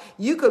what?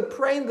 You could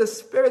pray in the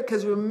Spirit,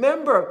 because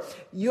remember,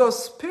 your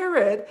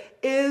spirit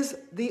is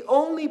the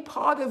only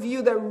part of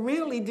you that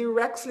really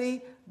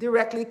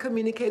directly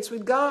communicates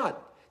with God.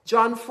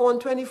 John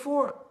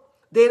 4:24,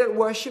 they that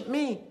worship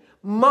me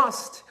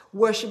must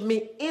worship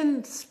me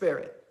in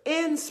spirit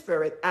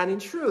and in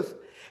truth.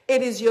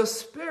 It is your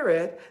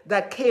spirit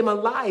that came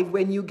alive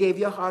when you gave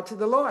your heart to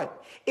the Lord.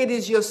 It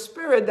is your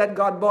spirit that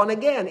got born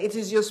again. It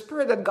is your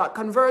spirit that got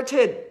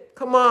converted.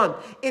 Come on.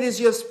 It is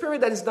your spirit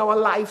that is now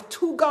alive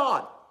to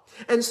God.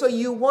 And so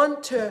you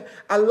want to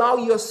allow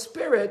your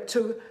spirit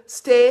to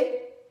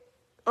stay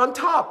on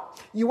top.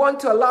 You want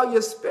to allow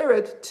your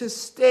spirit to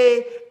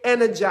stay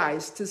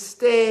energized, to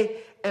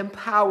stay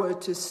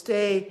empowered, to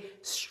stay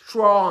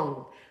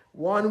strong.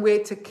 One way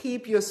to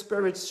keep your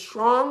spirit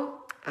strong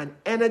and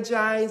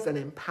energized and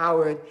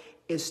empowered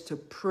is to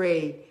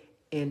pray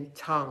in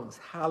tongues.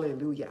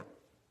 Hallelujah.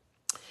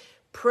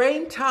 Pray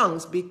in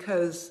tongues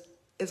because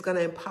it's going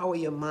to empower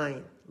your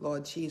mind,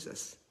 Lord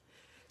Jesus.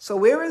 So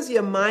whereas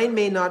your mind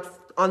may not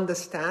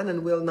understand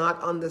and will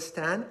not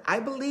understand,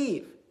 I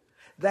believe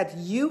that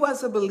you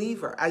as a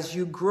believer, as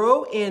you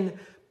grow in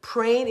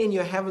praying in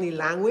your heavenly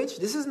language,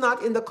 this is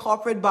not in the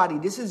corporate body,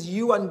 this is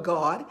you and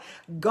God.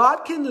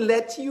 God can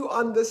let you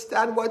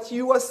understand what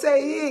you are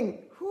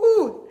saying.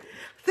 Whew.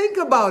 Think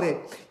about it.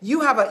 You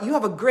have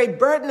a great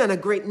burden and a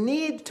great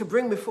need to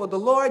bring before the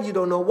Lord. You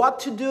don't know what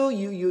to do.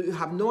 You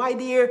have no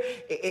idea.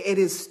 It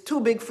is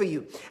too big for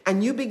you.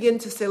 And you begin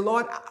to say,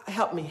 Lord,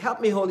 help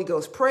me, Holy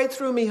Ghost. Pray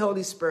through me,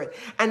 Holy Spirit.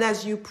 And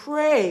as you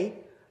pray,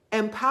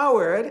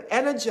 empowered,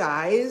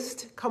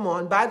 energized, come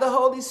on, by the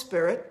Holy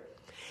Spirit,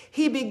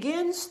 He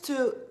begins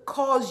to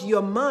cause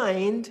your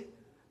mind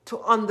to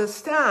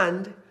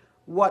understand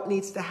what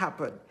needs to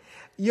happen.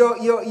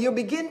 You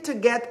begin to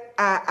get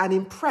an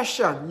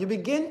impression. You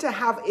begin to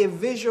have a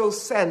visual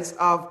sense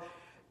of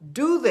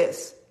do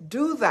this,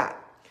 do that.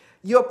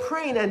 You're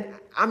praying, and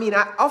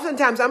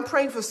oftentimes I'm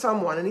praying for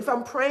someone, and if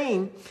I'm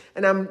praying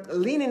and I'm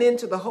leaning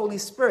into the Holy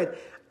Spirit,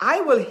 I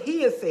will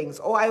hear things,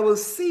 or I will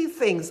see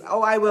things,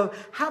 or I will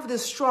have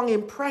this strong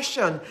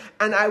impression,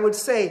 and I would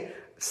say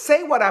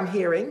what I'm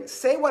hearing,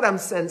 say what I'm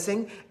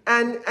sensing,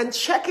 and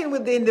check in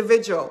with the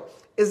individual.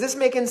 Is this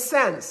making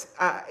sense?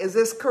 Is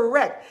this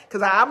correct?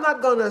 Because I'm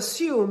not going to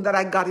assume that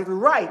I got it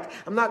right.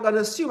 I'm not going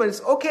to assume, and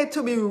it's okay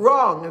to be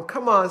wrong.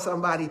 Come on,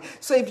 somebody.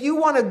 So if you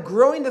want to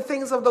grow in the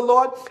things of the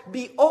Lord,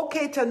 be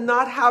okay to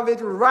not have it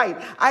right.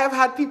 I have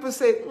had people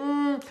say,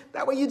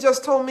 that what you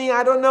just told me,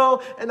 I don't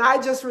know. And I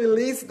just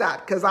released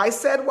that because I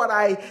said what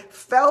I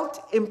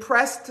felt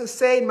impressed to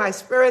say in my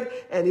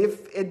spirit. And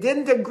if it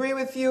didn't agree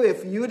with you,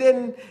 if you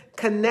didn't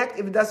connect,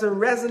 if it doesn't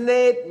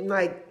resonate,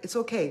 like, it's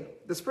okay.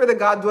 The Spirit of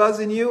God dwells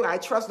in you. I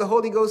trust the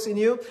Holy Ghost in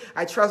you.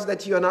 I trust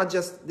that you are not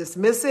just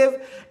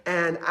dismissive.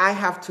 And I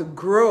have to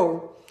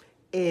grow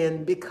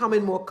in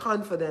becoming more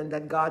confident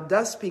that God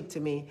does speak to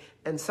me.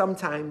 And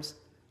sometimes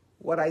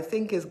what I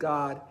think is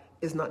God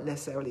is not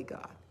necessarily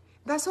God.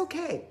 That's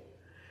okay.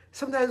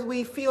 Sometimes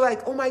we feel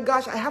like, oh my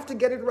gosh, I have to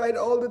get it right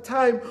all the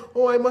time.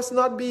 Oh, I must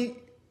not be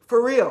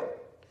for real.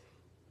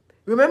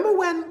 Remember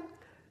when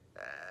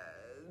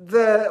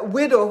the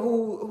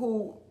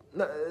widow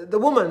the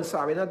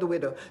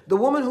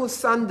woman whose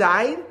son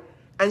died,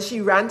 and she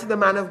ran to the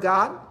man of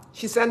God.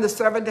 She sent the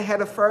servant ahead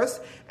of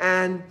first,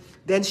 and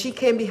then she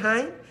came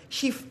behind.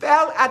 She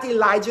fell at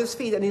Elijah's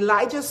feet, and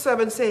Elijah's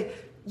servant said,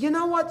 you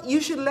know what?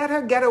 You should let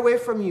her get away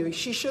from you.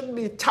 She shouldn't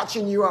be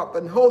touching you up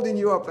and holding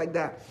you up like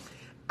that.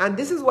 And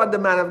this is what the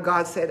man of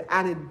God said,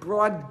 and it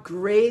brought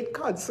great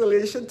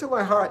consolation to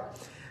my heart.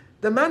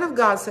 The man of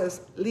God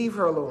says, leave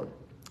her alone.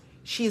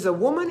 She's a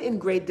woman in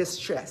great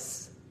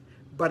distress,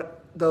 but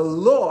the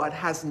Lord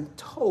hasn't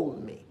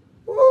told me.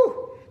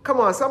 Woo! Come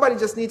on, somebody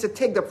just needs to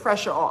take the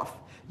pressure off.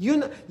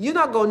 You're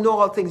not going to know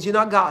all things. You're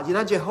not God. You're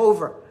not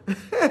Jehovah.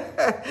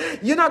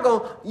 You're not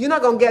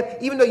going to get,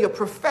 even though you're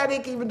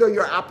prophetic, even though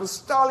you're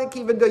apostolic,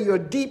 even though you're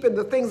deep in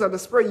the things of the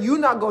Spirit, you're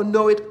not going to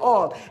know it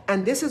all.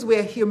 And this is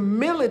where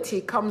humility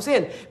comes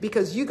in,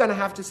 because you're going to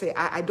have to say,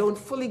 I don't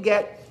fully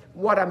get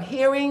what I'm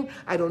hearing.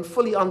 I don't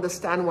fully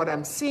understand what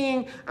I'm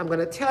seeing. I'm going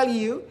to tell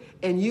you,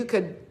 and you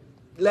could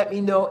let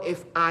me know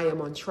if I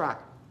am on track.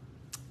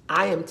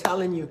 I am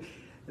telling you,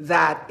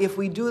 that if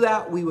we do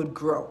that, we would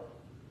grow.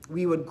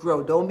 We would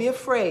grow. Don't be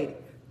afraid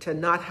to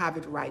not have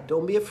it right.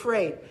 Don't be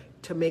afraid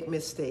to make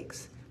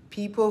mistakes.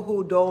 People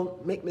who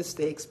don't make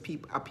mistakes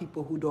are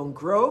people who don't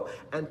grow,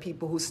 and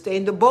people who stay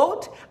in the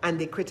boat and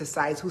they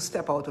criticize who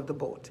step out of the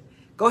boat.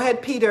 Go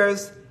ahead,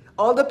 Peters.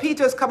 All the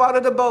Peters, come out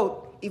of the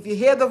boat. If you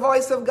hear the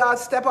voice of God,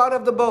 step out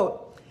of the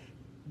boat.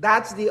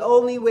 That's the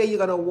only way you're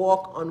going to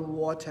walk on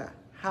water.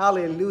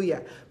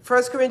 Hallelujah.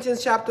 1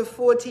 Corinthians chapter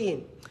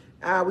 14.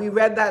 We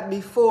read that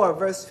before,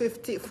 verse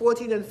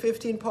 14 and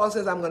 15. Paul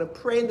says, I'm going to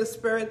pray in the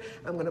Spirit.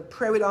 I'm going to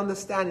pray with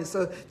understanding.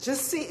 So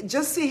just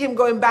see him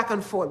going back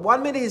and forth.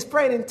 1 minute he's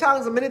praying in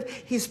tongues. A minute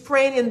he's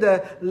praying in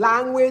the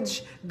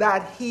language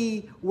that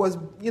he was,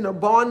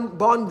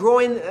 born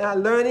growing,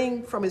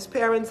 learning from his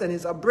parents and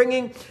his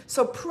upbringing.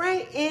 So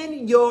pray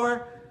in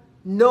your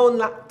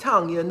known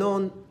tongue, your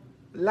known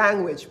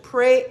language.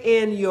 Pray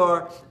in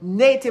your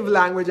native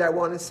language, I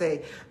want to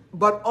say.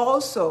 But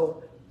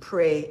also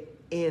pray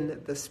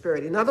in the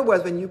Spirit. In other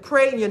words, when you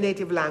pray in your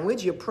native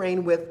language, you're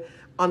praying with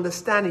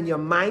understanding. Your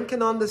mind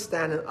can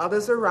understand and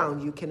others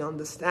around you can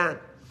understand.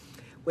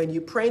 When you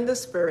pray in the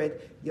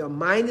Spirit, your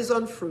mind is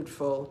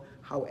unfruitful.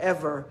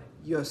 However,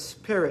 your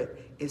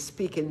spirit is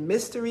speaking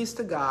mysteries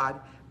to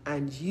God,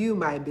 and you,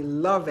 my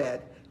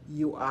beloved,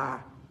 you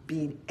are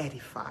being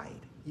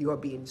edified. You are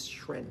being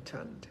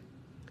strengthened.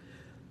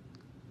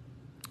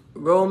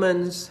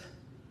 Romans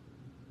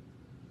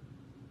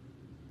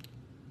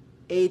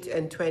 8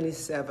 and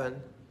 27,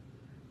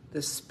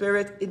 the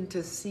Spirit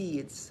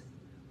intercedes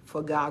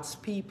for God's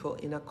people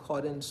in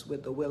accordance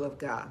with the will of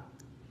God.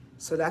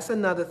 So that's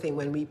another thing.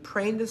 When we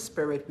pray in the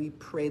Spirit, we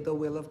pray the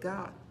will of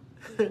God.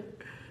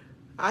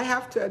 I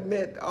have to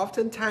admit,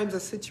 oftentimes a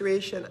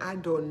situation, I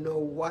don't know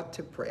what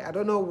to pray. I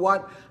don't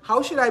know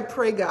how should I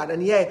pray, God?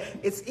 And yeah,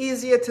 it's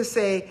easier to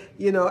say,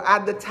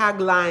 add the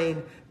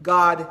tagline,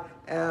 God,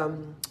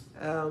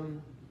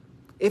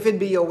 if it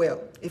be your will,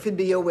 if it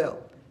be your will.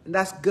 And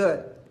that's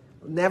good.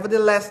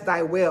 Nevertheless,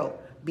 thy will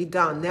be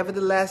done.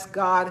 Nevertheless,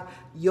 God,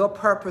 your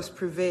purpose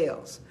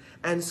prevails.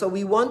 And so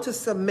we want to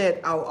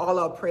submit all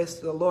our praise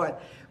to the Lord.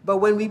 But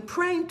when we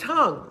pray in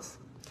tongues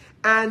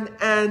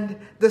and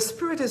the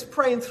Spirit is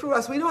praying through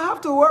us, we don't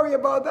have to worry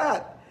about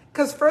that.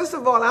 Because first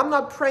of all, I'm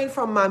not praying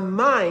from my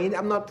mind.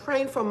 I'm not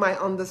praying from my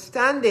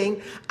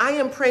understanding. I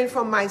am praying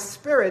from my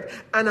spirit.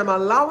 And I'm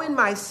allowing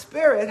my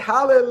spirit,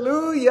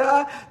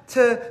 hallelujah,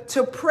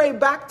 to pray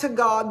back to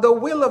God, the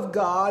will of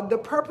God, the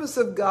purpose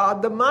of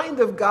God, the mind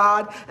of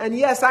God. And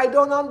yes, I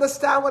don't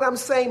understand what I'm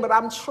saying, but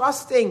I'm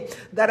trusting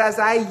that as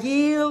I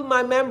yield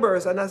my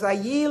members and as I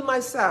yield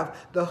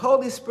myself, the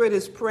Holy Spirit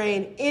is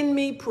praying in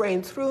me,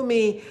 praying through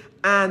me,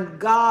 and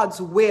God's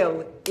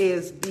will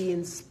is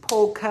being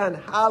spoken.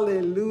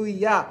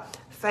 Hallelujah.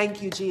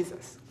 Thank you,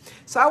 Jesus.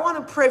 So I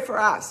want to pray for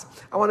us.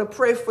 I want to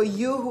pray for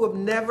you who have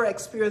never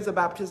experienced the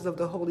baptism of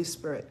the Holy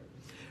Spirit.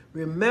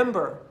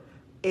 Remember,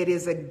 it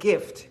is a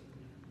gift.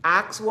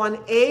 Acts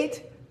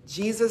 1:8,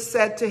 Jesus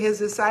said to his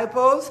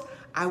disciples,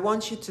 I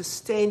want you to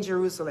stay in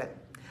Jerusalem.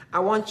 I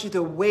want you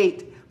to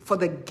wait for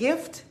the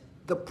gift,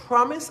 the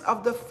promise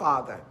of the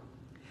Father.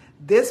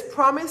 This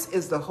promise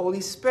is the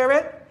Holy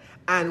Spirit.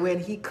 And when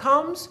he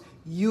comes,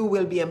 you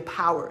will be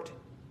empowered.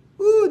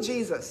 Ooh,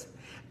 Jesus.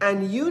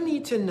 And you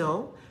need to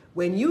know,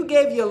 when you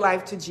gave your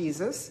life to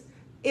Jesus,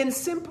 in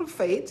simple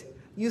faith,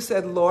 you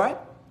said, Lord,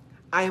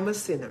 I am a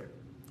sinner.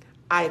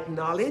 I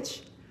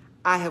acknowledge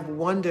I have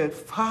wandered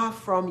far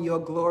from your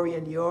glory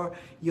and your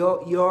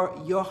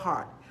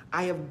heart.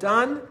 I have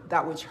done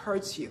that which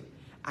hurts you.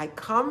 I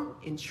come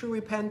in true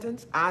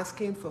repentance,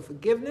 asking for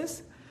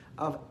forgiveness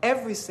of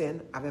every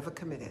sin I've ever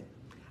committed.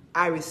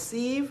 I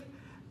receive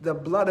the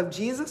blood of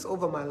Jesus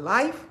over my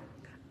life.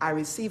 I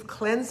receive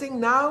cleansing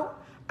now,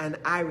 and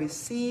I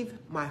receive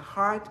my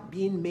heart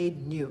being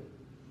made new.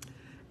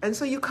 And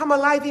so you come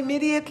alive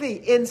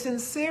immediately in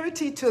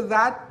sincerity to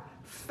that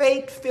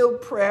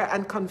faith-filled prayer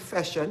and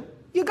confession.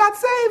 You got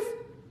saved.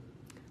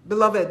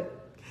 Beloved,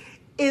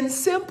 in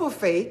simple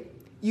faith,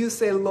 you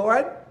say,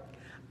 Lord,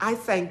 I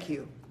thank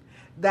you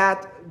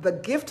that the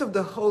gift of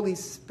the Holy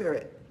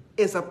Spirit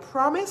is a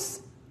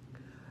promise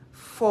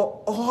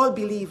for all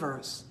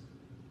believers.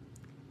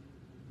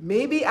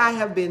 Maybe I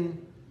have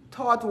been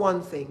taught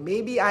one thing.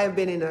 Maybe I have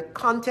been in a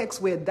context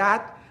where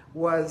that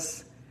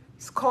was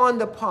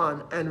scorned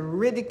upon and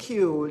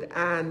ridiculed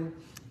and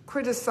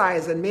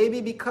criticized. And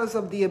maybe because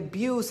of the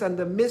abuse and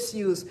the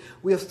misuse,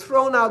 we have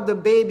thrown out the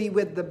baby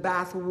with the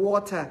bath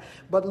water.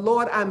 But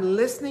Lord, I'm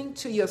listening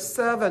to your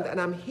servant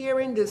and I'm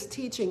hearing this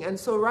teaching. And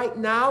so right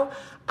now,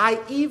 I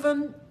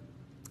even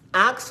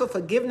ask for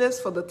forgiveness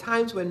for the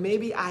times when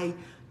maybe I,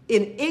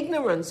 in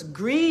ignorance,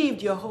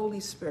 grieved your Holy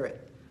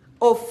Spirit.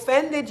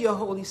 Offended your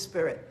Holy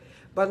Spirit.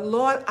 But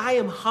Lord, I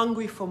am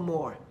hungry for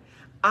more.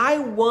 I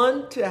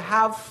want to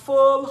have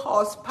full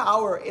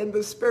horsepower in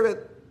the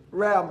spirit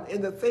realm,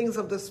 in the things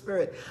of the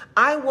Spirit.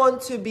 I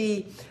want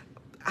to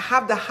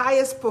have the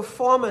highest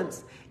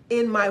performance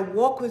in my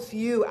walk with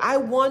you. I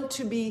want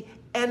to be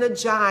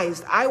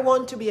energized. I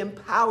want to be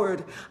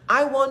empowered.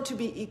 I want to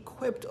be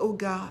equipped, oh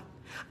God.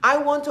 I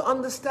want to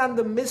understand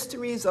the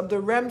mysteries of the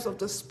realms of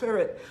the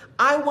Spirit.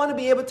 I want to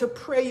be able to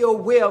pray your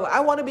will. I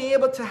want to be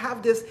able to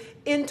have this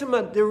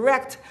intimate,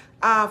 direct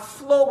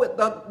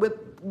flow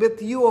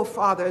with you, oh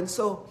Father. And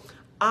so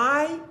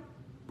I,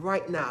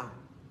 right now,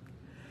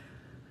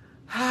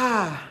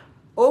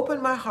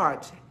 open my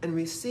heart and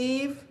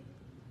receive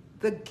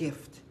the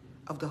gift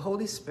of the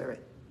Holy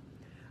Spirit,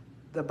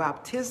 the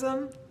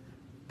baptism,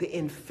 the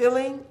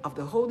infilling of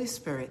the Holy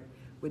Spirit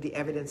with the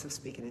evidence of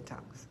speaking in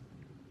tongues.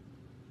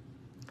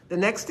 The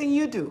next thing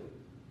you do,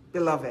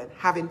 beloved,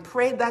 having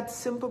prayed that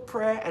simple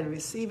prayer and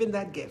receiving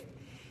that gift,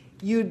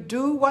 you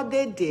do what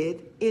they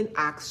did in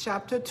Acts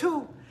chapter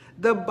 2.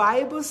 The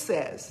Bible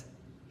says,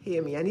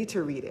 hear me, I need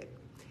to read it.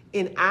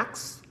 In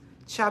Acts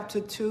chapter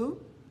 2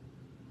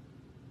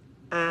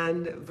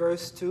 and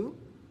verse 2,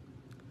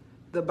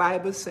 the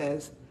Bible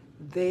says,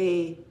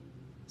 they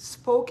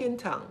spoke in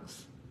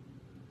tongues.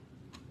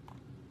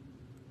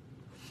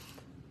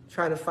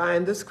 Trying to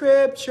find the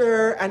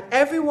scripture. And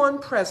everyone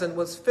present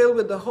was filled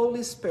with the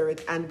Holy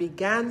Spirit and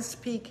began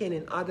speaking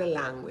in other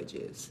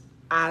languages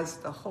as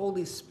the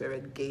Holy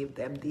Spirit gave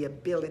them the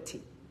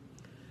ability.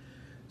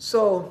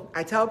 So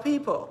I tell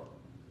people,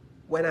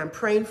 when I'm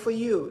praying for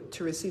you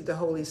to receive the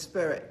Holy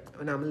Spirit,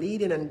 when I'm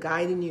leading and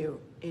guiding you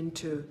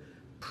into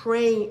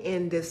praying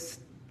in this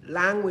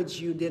language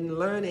you didn't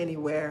learn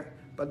anywhere,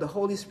 but the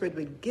Holy Spirit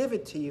will give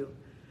it to you,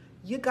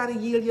 you got to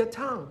yield your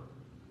tongue.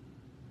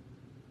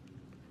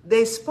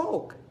 They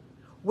spoke,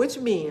 which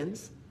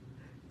means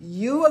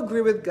you agree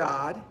with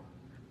God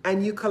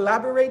and you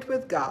collaborate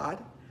with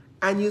God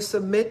and you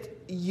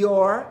submit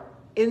your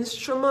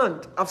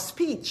instrument of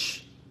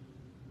speech.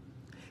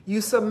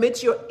 You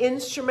submit your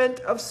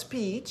instrument of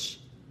speech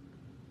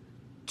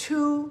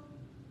to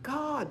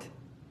God.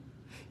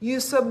 You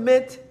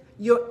submit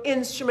your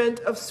instrument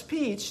of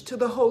speech to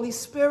the Holy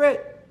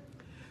Spirit.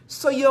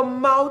 So your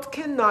mouth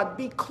cannot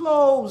be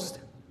closed.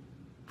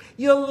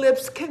 Your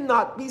lips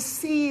cannot be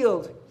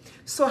sealed.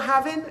 So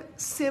having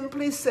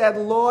simply said,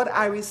 Lord,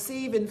 I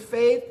receive in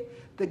faith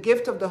the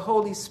gift of the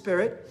Holy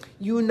Spirit,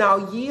 you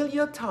now yield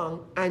your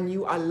tongue and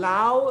you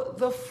allow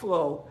the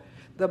flow.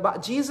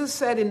 Jesus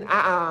said in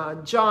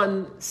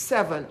John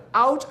 7,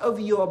 out of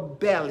your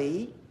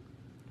belly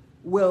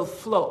will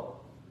flow.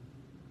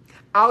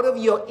 Out of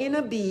your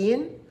inner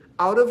being,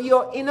 out of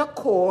your inner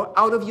core,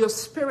 out of your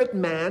spirit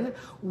man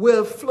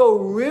will flow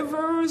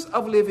rivers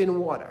of living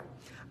water.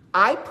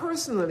 I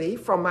personally,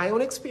 from my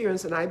own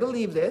experience, and I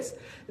believe this,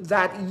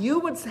 that you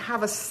would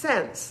have a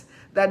sense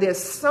that there's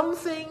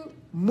something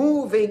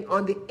moving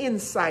on the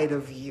inside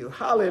of you.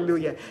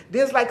 Hallelujah.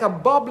 There's like a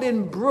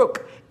bubbling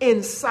brook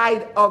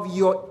inside of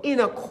your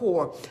inner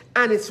core,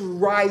 and it's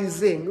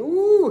rising.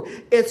 Ooh,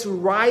 it's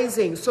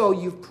rising. So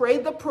you've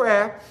prayed the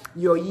prayer,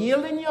 you're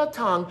yielding your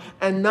tongue,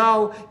 and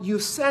now you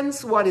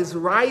sense what is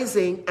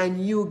rising,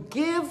 and you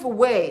give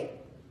way.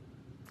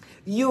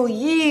 You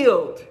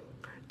yield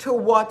to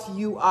what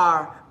you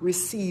are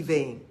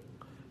receiving.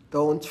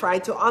 Don't try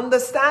to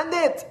understand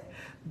it.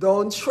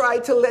 Don't try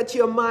to let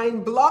your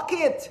mind block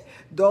it.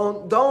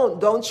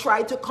 Don't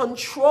try to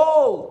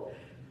control.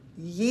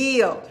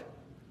 Yield.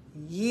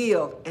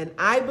 And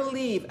I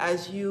believe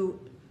as you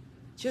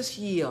just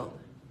yield,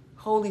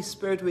 Holy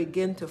Spirit will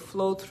begin to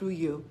flow through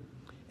you,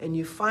 and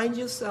you find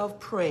yourself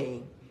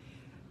praying.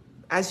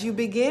 As you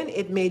begin,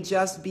 it may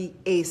just be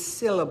a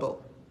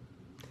syllable.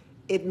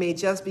 It may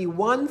just be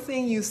one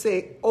thing you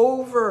say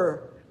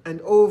over and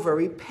over,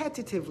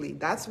 repetitively.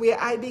 That's where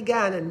I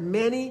began, and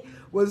many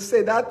will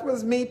say, that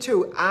was me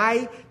too.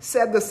 I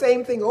said the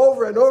same thing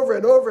over and over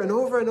and over and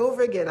over and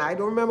over again. I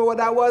don't remember what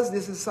that was.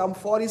 This is some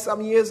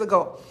 40-some years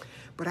ago.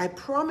 But I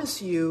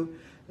promise you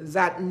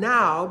that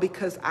now,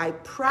 because I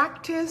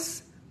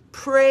practice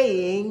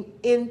praying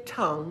in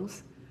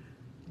tongues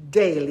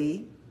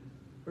daily,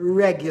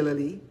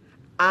 regularly,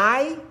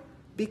 I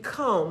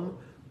become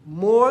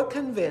more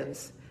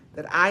convinced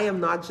that I am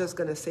not just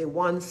going to say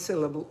one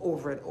syllable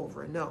over and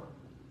over. No.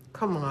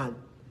 Come on.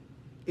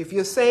 If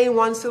you're saying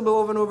one syllable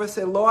over and over,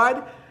 say,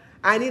 Lord,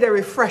 I need a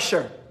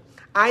refresher.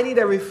 I need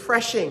a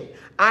refreshing.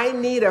 I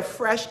need a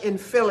fresh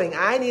infilling.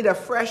 I need a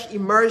fresh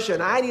immersion.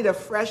 I need a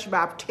fresh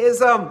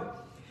baptism.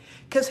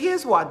 Because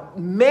here's what.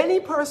 Many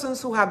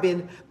persons who have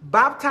been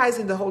baptized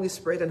in the Holy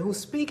Spirit and who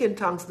speak in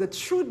tongues, the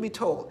truth be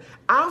told,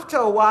 after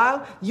a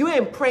while, you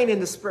ain't praying in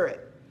the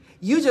Spirit.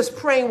 You're just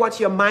praying what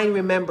your mind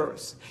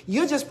remembers.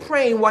 You're just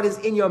praying what is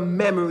in your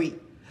memory.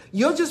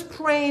 You're just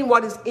praying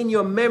what is in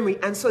your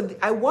memory. And so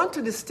I want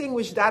to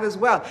distinguish that as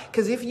well.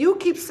 Because if you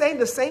keep saying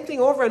the same thing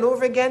over and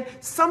over again,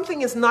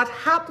 something is not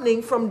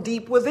happening from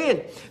deep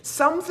within.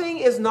 Something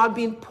is not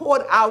being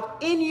poured out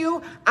in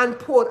you and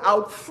poured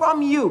out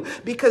from you.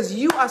 Because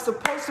you are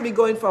supposed to be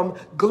going from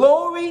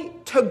glory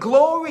to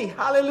glory.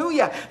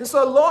 Hallelujah. And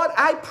so, Lord,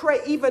 I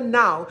pray even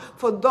now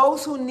for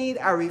those who need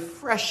a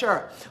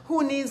refresher,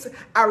 who needs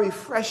a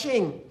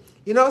refreshing.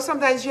 You know,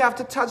 sometimes you have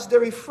to touch the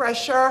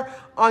refresher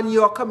on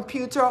your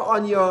computer,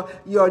 on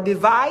your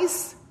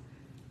device,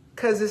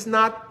 because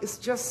it's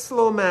just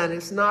slow, man.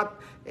 It's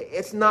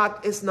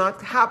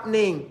not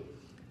happening.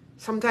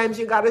 Sometimes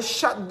you got to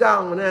shut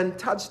down and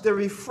touch the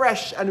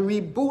refresh and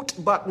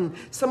reboot button.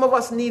 Some of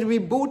us need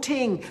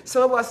rebooting.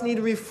 Some of us need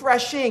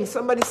refreshing.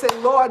 Somebody say,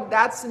 Lord,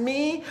 that's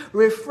me.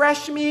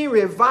 Refresh me,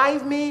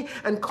 revive me,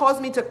 and cause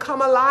me to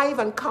come alive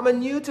and come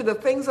anew to the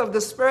things of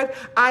the Spirit.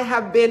 I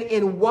have been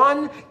in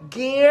one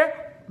gear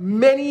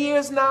many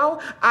years now.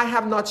 I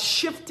have not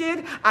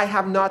shifted. I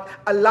have not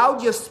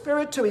allowed your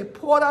Spirit to be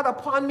poured out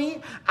upon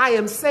me. I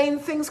am saying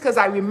things because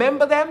I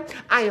remember them.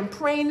 I am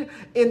praying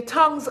in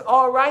tongues,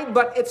 all right,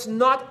 but it's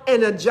not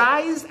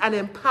energized and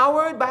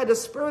empowered by the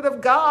Spirit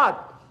of God.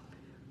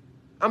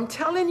 I'm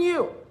telling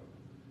you.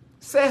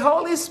 Say,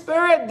 Holy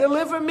Spirit,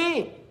 deliver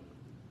me.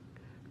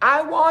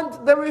 I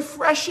want the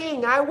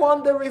refreshing. I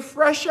want the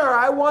refresher.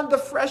 I want the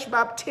fresh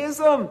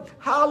baptism.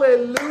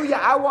 Hallelujah.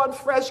 I want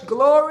fresh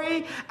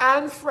glory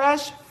and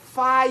fresh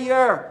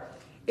fire.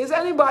 Is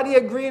anybody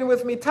agreeing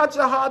with me? Touch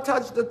the heart,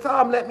 touch the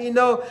thumb. Let me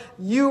know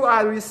you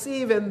are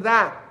receiving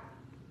that.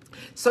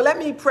 So let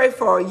me pray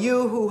for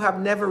you who have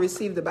never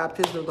received the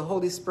baptism of the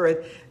Holy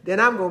Spirit. Then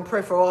I'm going to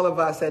pray for all of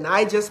us. And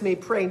I just may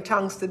pray in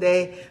tongues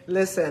today.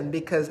 Listen,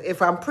 because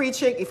if I'm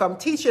preaching, if I'm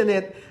teaching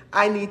it,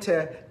 I need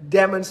to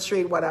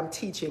demonstrate what I'm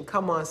teaching.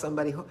 Come on,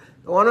 somebody. Don't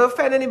want to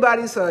offend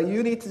anybody, so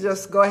you need to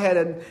just go ahead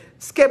and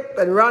skip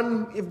and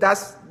run if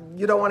that's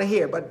you don't want to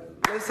hear. But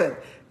listen,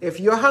 if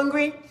you're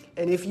hungry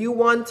and if you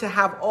want to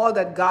have all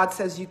that God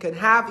says you can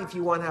have, if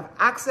you want to have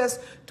access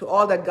to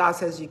all that God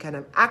says you can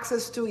have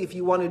access to, if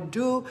you want to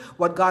do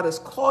what God has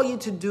called you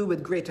to do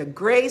with greater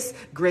grace,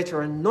 greater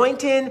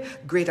anointing,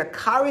 greater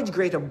courage,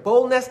 greater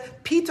boldness.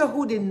 Peter,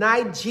 who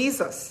denied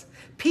Jesus,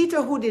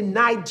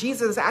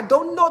 I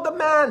don't know the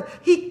man.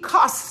 He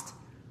cursed.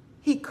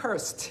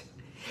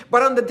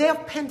 But on the day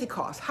of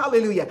Pentecost,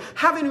 hallelujah,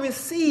 having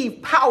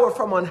received power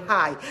from on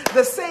high,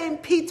 the same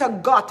Peter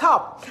got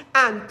up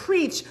and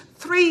preached.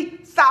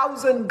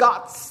 3,000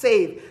 got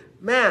saved.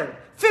 Man,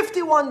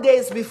 51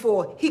 days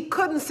before, he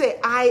couldn't say,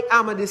 I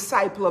am a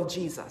disciple of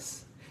Jesus.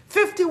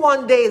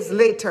 51 days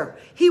later,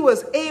 he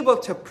was able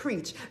to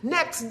preach.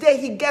 Next day,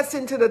 he gets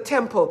into the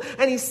temple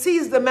and he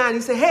sees the man.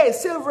 He said, hey,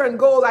 silver and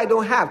gold I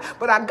don't have,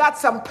 but I got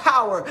some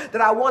power that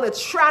I want to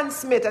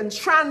transmit and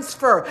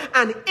transfer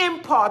and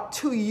impart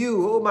to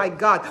you. Oh my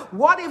God.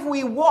 What if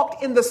we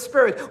walked in the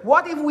Spirit?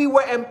 What if we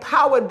were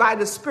empowered by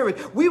the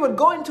Spirit? We would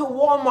go into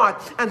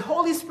Walmart and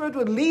Holy Spirit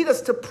would lead us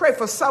to pray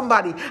for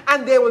somebody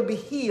and they will be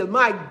healed.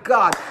 My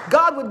God.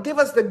 God would give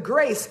us the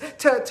grace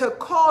to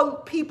call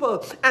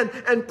people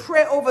and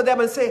pray over them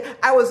and say,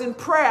 I was in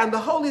prayer and the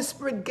Holy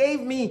Spirit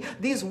gave me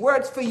these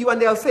words for you. And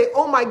they'll say,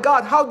 oh my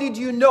God, how did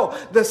you know?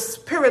 The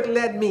Spirit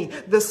led me.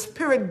 The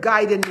Spirit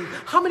guided me.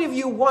 How many of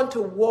you want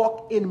to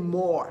walk in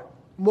more?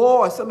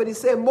 More. Somebody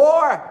say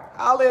more.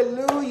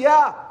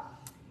 Hallelujah.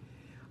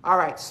 All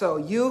right. So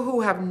you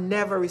who have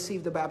never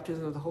received the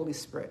baptism of the Holy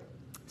Spirit,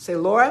 say,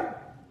 Lord,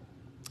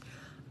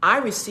 I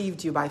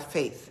received you by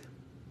faith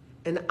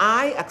and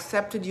I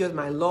accepted you as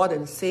my Lord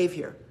and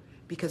Savior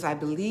because I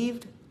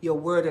believed your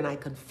word and I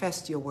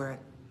confessed your word.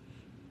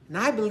 And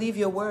I believe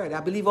your word. I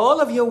believe all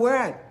of your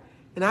word.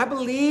 And I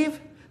believe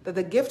that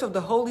the gift of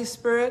the Holy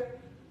Spirit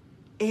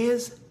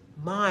is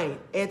mine.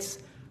 It's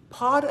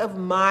part of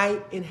my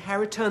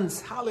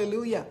inheritance.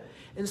 Hallelujah.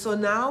 And so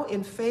now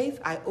in faith,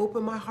 I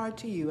open my heart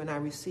to you and I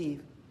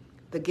receive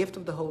the gift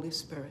of the Holy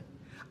Spirit.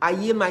 I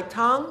yield my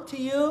tongue to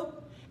you.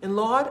 And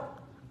Lord,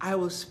 I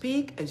will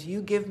speak as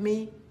you give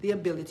me the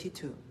ability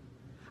to.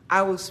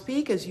 I will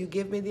speak as you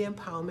give me the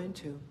empowerment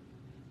to.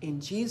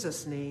 In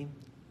Jesus' name,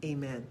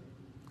 amen.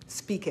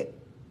 Speak it.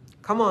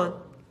 Come on,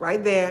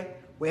 right there,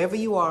 wherever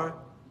you are,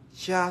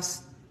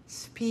 just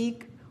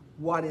speak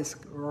what is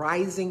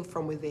rising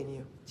from within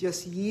you.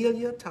 Just yield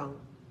your tongue.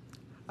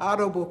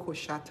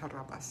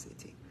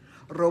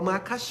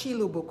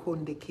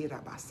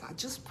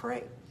 Just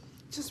pray.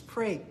 Just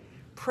pray.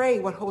 Pray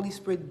what Holy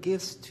Spirit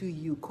gives to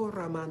you.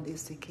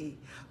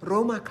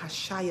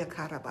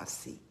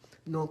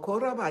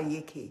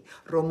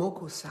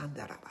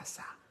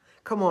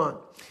 Come on.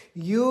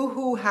 You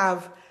who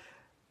have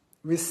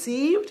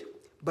received,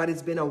 but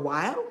it's been a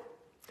while,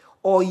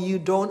 or you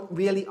don't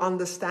really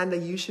understand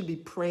that you should be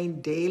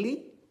praying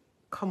daily,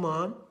 come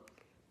on.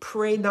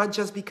 Pray not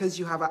just because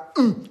you have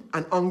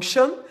an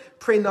unction.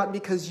 Pray not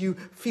because you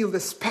feel the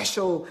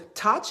special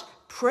touch.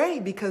 Pray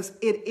because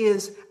it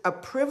is a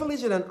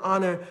privilege and an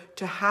honor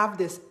to have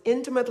this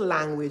intimate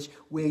language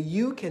where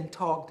you can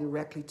talk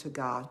directly to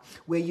God,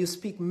 where you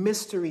speak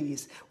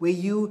mysteries, where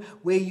you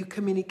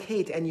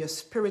communicate and your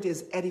spirit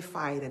is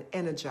edified and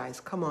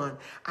energized. Come on.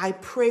 I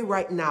pray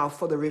right now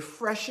for the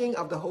refreshing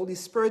of the Holy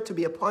Spirit to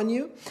be upon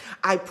you.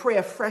 I pray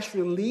a fresh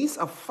release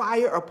of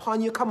fire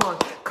upon you. Come on.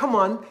 Come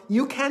on.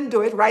 You can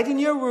do it right in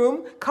your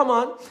room. Come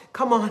on.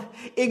 Come on.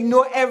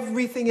 Ignore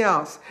everything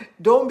else.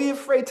 Don't be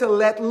afraid to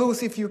let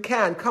loose if you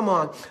can. Come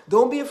on.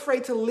 Don't be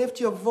afraid to lift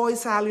your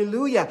voice.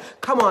 Hallelujah.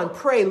 Come on.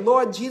 Pray.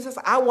 Lord Jesus,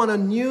 I want a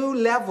new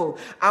level.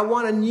 I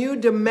want a new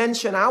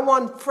dimension. I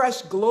want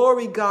fresh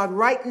glory, God,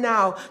 right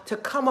now to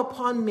come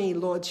upon me,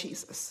 Lord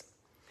Jesus.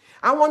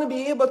 I want to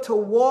be able to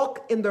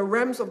walk in the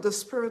realms of the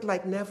Spirit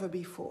like never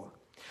before.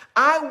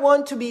 I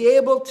want to be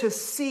able to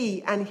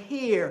see and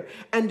hear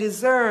and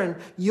discern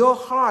your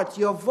heart,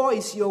 your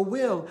voice, your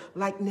will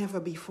like never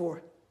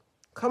before.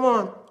 Come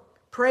on.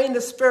 Pray in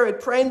the Spirit.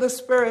 Pray in the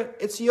Spirit.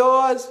 It's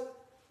yours.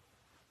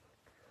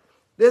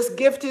 This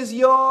gift is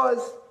yours.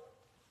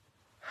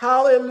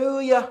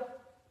 Hallelujah.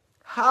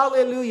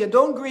 Hallelujah.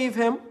 Don't grieve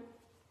him.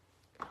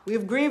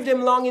 We've grieved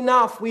him long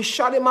enough. We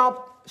shut him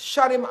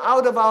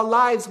out of our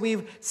lives.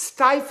 We've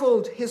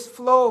stifled his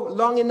flow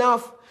long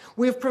enough.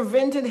 We've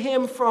prevented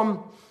him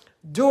from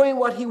doing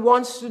what he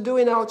wants to do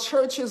in our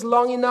churches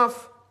long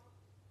enough.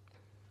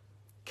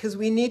 Because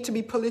we need to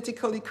be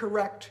politically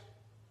correct.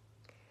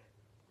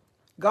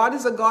 God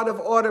is a God of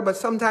order, but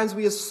sometimes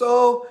we are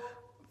so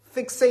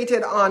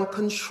fixated on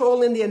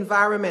controlling the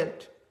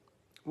environment.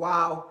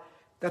 Wow.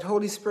 That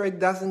Holy Spirit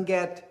doesn't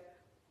get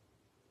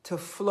to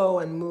flow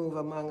and move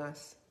among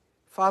us.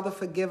 Father,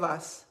 forgive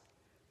us.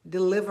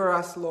 Deliver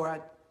us,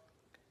 Lord.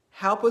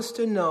 Help us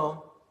to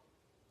know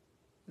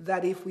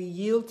that if we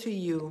yield to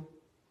you,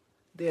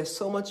 there's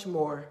so much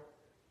more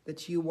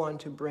that you want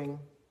to bring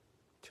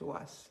to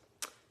us.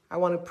 I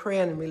want to pray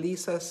and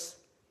release us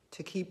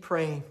to keep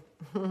praying.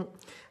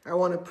 I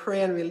want to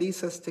pray and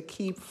release us to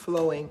keep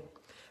flowing.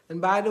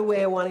 And by the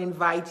way, I want to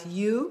invite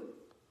you,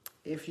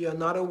 if you're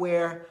not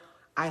aware,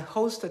 I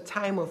host a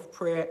time of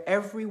prayer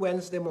every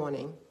Wednesday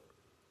morning.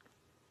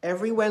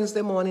 Every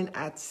Wednesday morning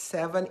at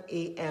 7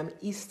 a.m.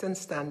 Eastern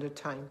Standard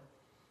Time.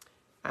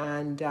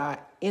 And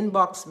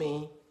inbox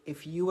me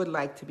if you would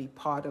like to be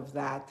part of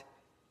that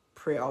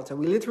prayer altar.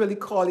 We literally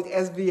call it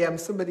SVM.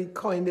 Somebody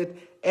coined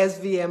it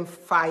SVM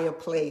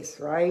Fireplace,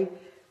 right?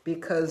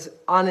 Because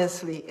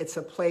honestly, it's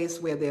a place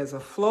where there's a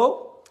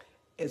flow.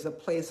 It's a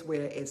place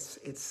where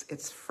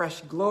it's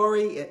fresh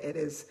glory. It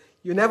is,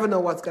 you never know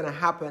what's going to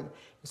happen.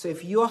 So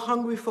if you're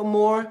hungry for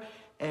more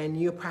and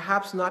you're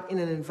perhaps not in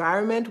an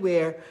environment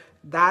where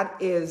that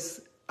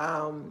is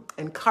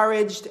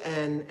encouraged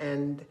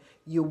and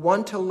you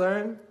want to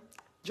learn,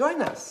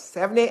 join us,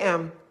 7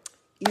 a.m.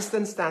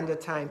 Eastern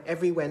Standard Time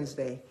every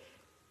Wednesday.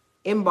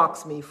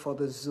 Inbox me for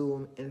the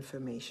Zoom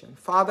information.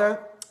 Father,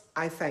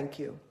 I thank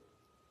you.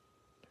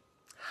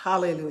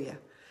 Hallelujah.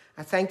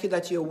 I thank you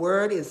that your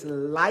word is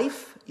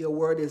life, your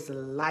word is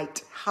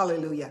light.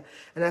 Hallelujah.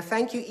 And I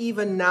thank you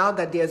even now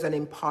that there's an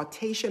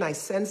impartation. I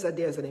sense that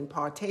there's an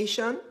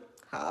impartation.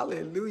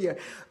 Hallelujah.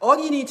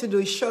 All you need to do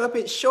is show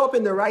up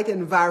in the right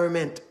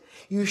environment.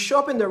 You show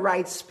up in the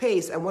right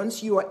space. And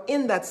once you are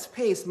in that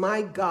space,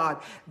 my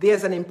God,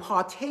 there's an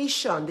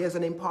impartation. There's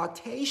an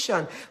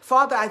impartation.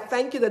 Father, I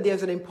thank you that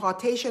there's an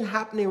impartation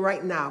happening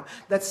right now.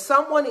 That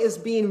someone is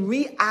being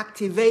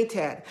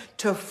reactivated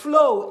to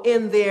flow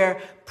in their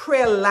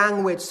prayer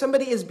language.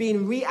 Somebody is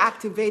being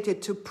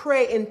reactivated to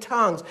pray in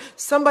tongues.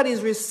 Somebody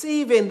is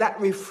receiving that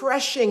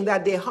refreshing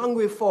that they're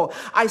hungry for.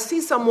 I see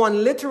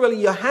someone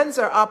literally, your hands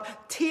are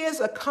up,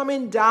 tears are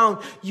coming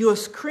down, your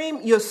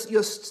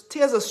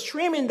tears are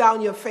streaming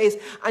down your face,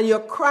 and you're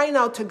crying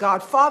out to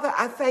God. Father,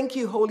 I thank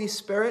you, Holy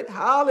Spirit.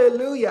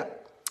 Hallelujah.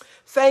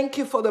 Thank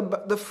you for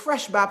the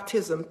fresh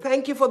baptism.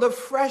 Thank you for the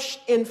fresh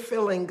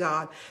infilling,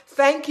 God.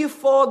 Thank you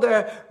for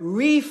the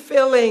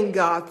refilling,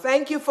 God.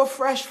 Thank you for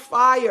fresh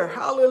fire.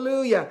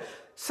 Hallelujah.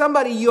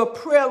 Somebody, your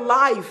prayer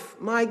life,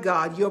 my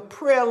God, your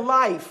prayer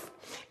life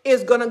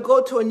is going to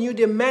go to a new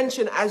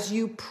dimension as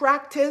you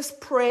practice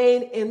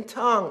praying in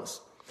tongues.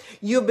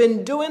 You've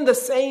been doing the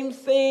same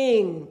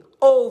thing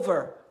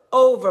over,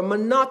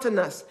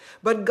 monotonous.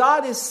 But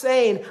God is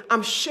saying,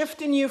 I'm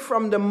shifting you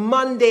from the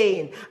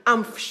mundane.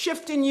 I'm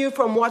shifting you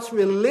from what's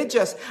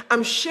religious.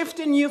 I'm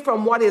shifting you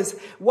from what is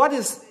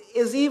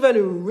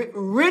even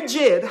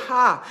rigid,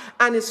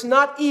 and it's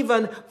not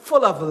even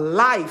full of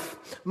life.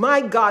 My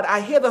God,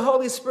 I hear the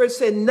Holy Spirit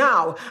say,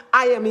 now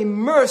I am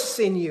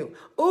immersing you.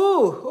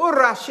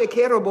 Ura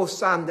shekerobo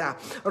sanda,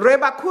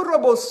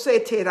 rebakurobo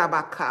sete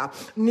rabaka,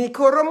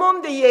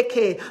 nikoromonde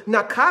yeke,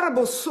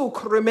 nakarabo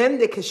suk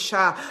remende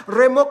kesha,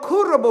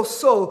 remokurobo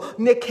so,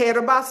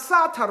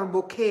 nekerbasa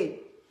tarbuke.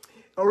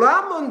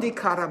 Ramundi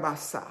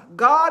karabasa.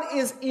 God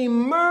is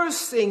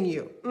immersing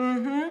you.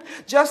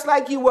 Just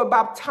like you were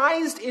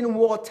baptized in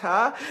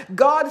water,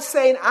 God is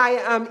saying, I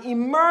am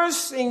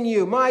immersing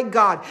you, my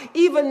God.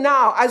 Even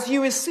now, as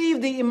you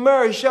receive the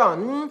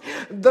immersion,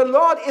 the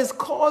Lord is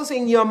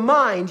causing your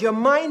mind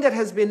that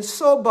has been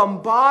so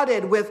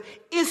bombarded with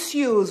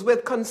issues,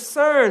 with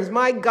concerns,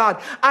 my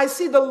God. I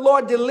see the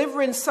Lord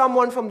delivering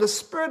someone from the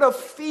spirit of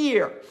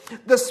fear.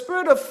 The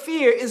spirit of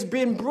fear is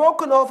being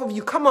broken off of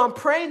you. Come on,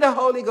 pray in the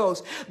Holy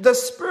Ghost. The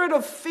spirit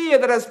of fear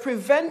that has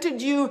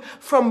prevented you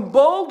from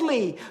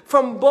boldly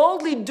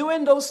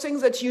doing those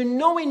things that you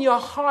know in your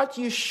heart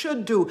you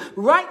should do.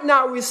 Right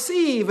now,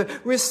 receive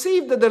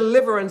the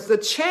deliverance. The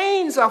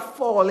chains are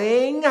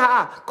falling. The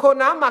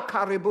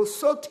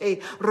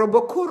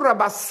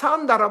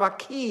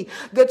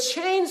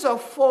chains are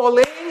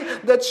falling.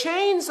 The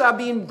chains are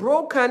being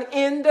broken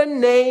in the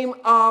name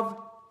of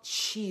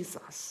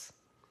Jesus.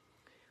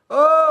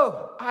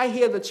 Oh, I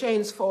hear the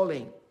chains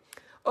falling.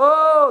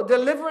 Oh,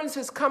 deliverance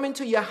is coming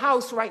to your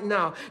house right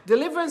now.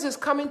 Deliverance is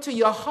coming to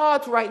your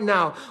heart right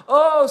now.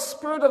 Oh,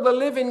 Spirit of the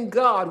living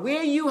God,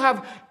 where you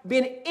have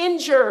been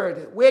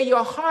injured, where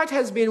your heart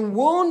has been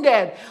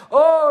wounded.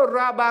 Oh,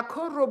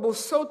 Rabakorobo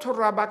Soto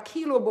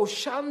Rabakilobo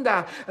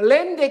Shanda,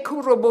 Lende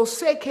Kurobo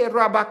Seke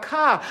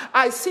Rabaka.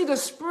 I see the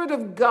Spirit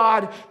of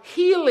God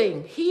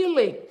healing,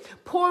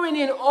 pouring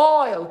in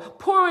oil,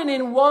 pouring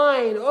in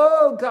wine.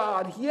 Oh,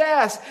 God,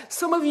 yes.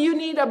 Some of you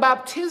need a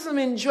baptism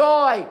in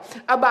joy,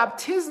 a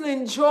baptism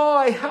in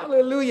joy.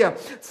 Hallelujah.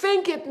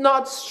 Think it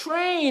not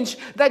strange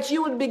that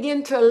you would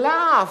begin to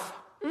laugh.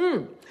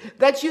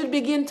 That you'd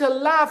begin to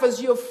laugh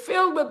as you're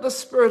filled with the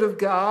Spirit of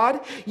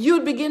God.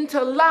 You'd begin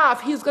to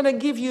laugh. He's going to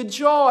give you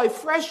joy,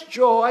 fresh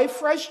joy,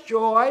 fresh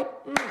joy.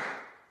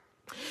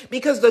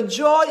 Because the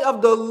joy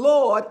of the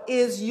Lord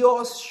is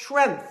your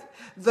strength.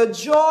 The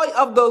joy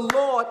of the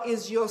Lord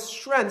is your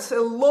strength. Say,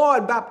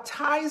 Lord,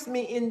 baptize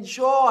me in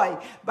joy.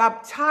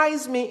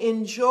 Baptize me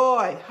in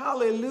joy.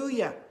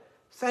 Hallelujah.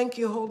 Thank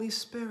you, Holy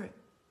Spirit.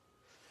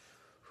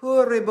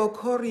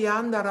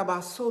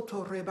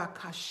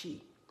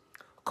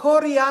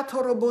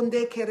 Koriato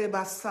robondeke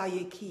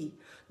rebasayeki.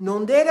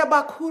 Nondera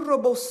bakuro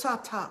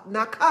bosata.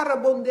 Nakara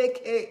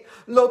bondeke.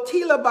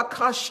 Lotila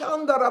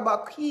bakashanda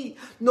rabaki.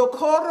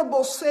 Nokora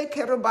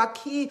boseke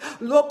rabaki.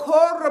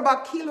 Lokora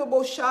bakilo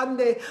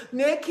boshande.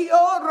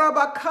 Nekio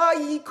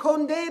rabakayi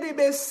kondere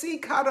besi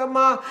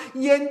karama.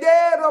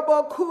 Yendera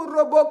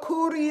bokuro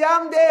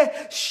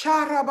bokuriande.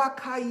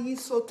 Sharabakayi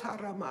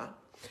sotarama.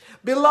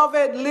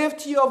 Beloved,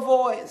 lift your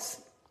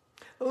voice.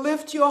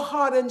 Lift your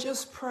heart and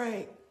just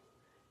pray.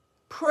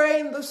 Pray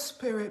in the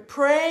Spirit.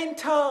 Pray in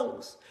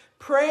tongues.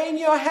 Pray in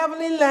your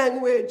heavenly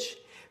language.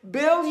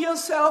 Build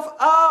yourself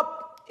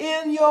up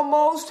in your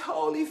most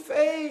holy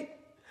faith.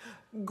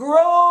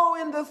 Grow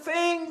in the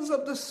things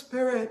of the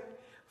Spirit.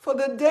 For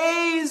the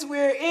days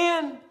we're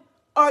in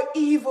are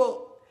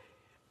evil.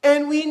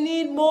 And we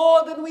need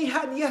more than we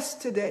had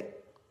yesterday.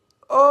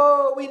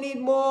 Oh, we need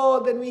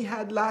more than we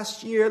had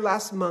last year,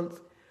 last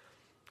month.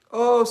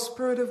 Oh,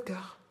 Spirit of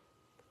God.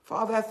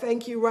 Father, I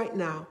thank you right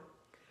now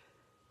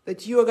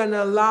that you are going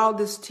to allow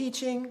this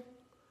teaching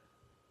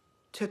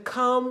to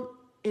come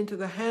into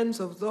the hands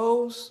of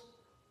those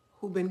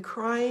who've been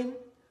crying,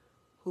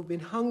 who've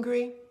been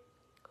hungry,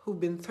 who've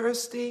been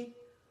thirsty,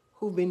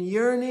 who've been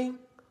yearning,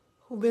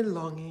 who've been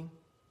longing.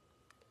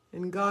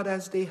 And God,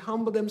 as they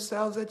humble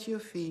themselves at your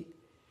feet,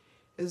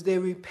 as they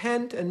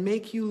repent and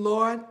make you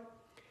Lord,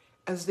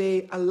 as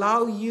they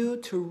allow you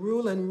to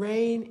rule and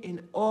reign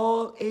in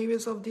all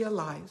areas of their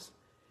lives,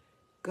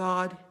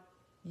 God,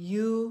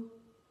 you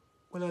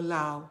will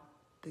allow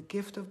the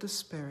gift of the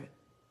Spirit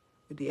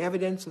with the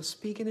evidence of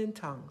speaking in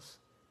tongues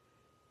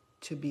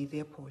to be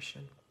their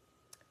portion.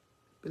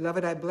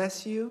 Beloved, I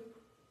bless you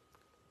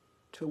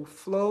to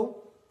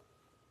flow,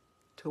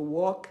 to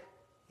walk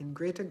in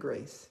greater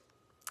grace.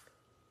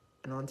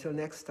 And until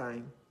next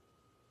time,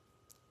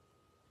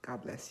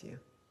 God bless you.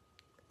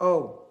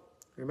 Oh,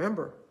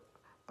 remember,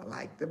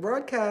 like the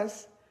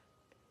broadcast.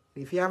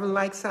 If you haven't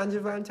liked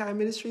Sandra Valentine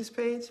Ministries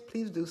page,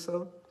 please do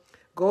so.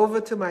 Go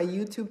over to my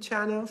YouTube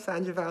channel,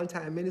 Sandra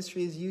Valentine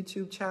Ministries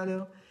YouTube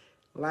channel.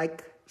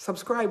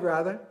 Subscribe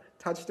rather,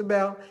 touch the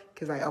bell,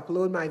 because I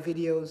upload my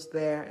videos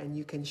there, and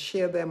you can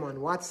share them on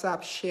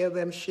WhatsApp, share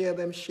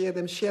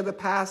the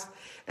past.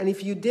 And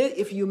if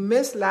you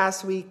missed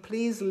last week,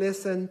 please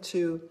listen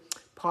to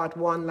part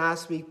 1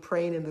 last week,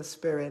 Praying in the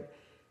Spirit,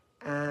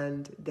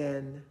 and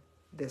then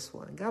this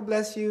one. God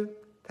bless you.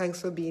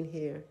 Thanks for being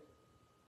here.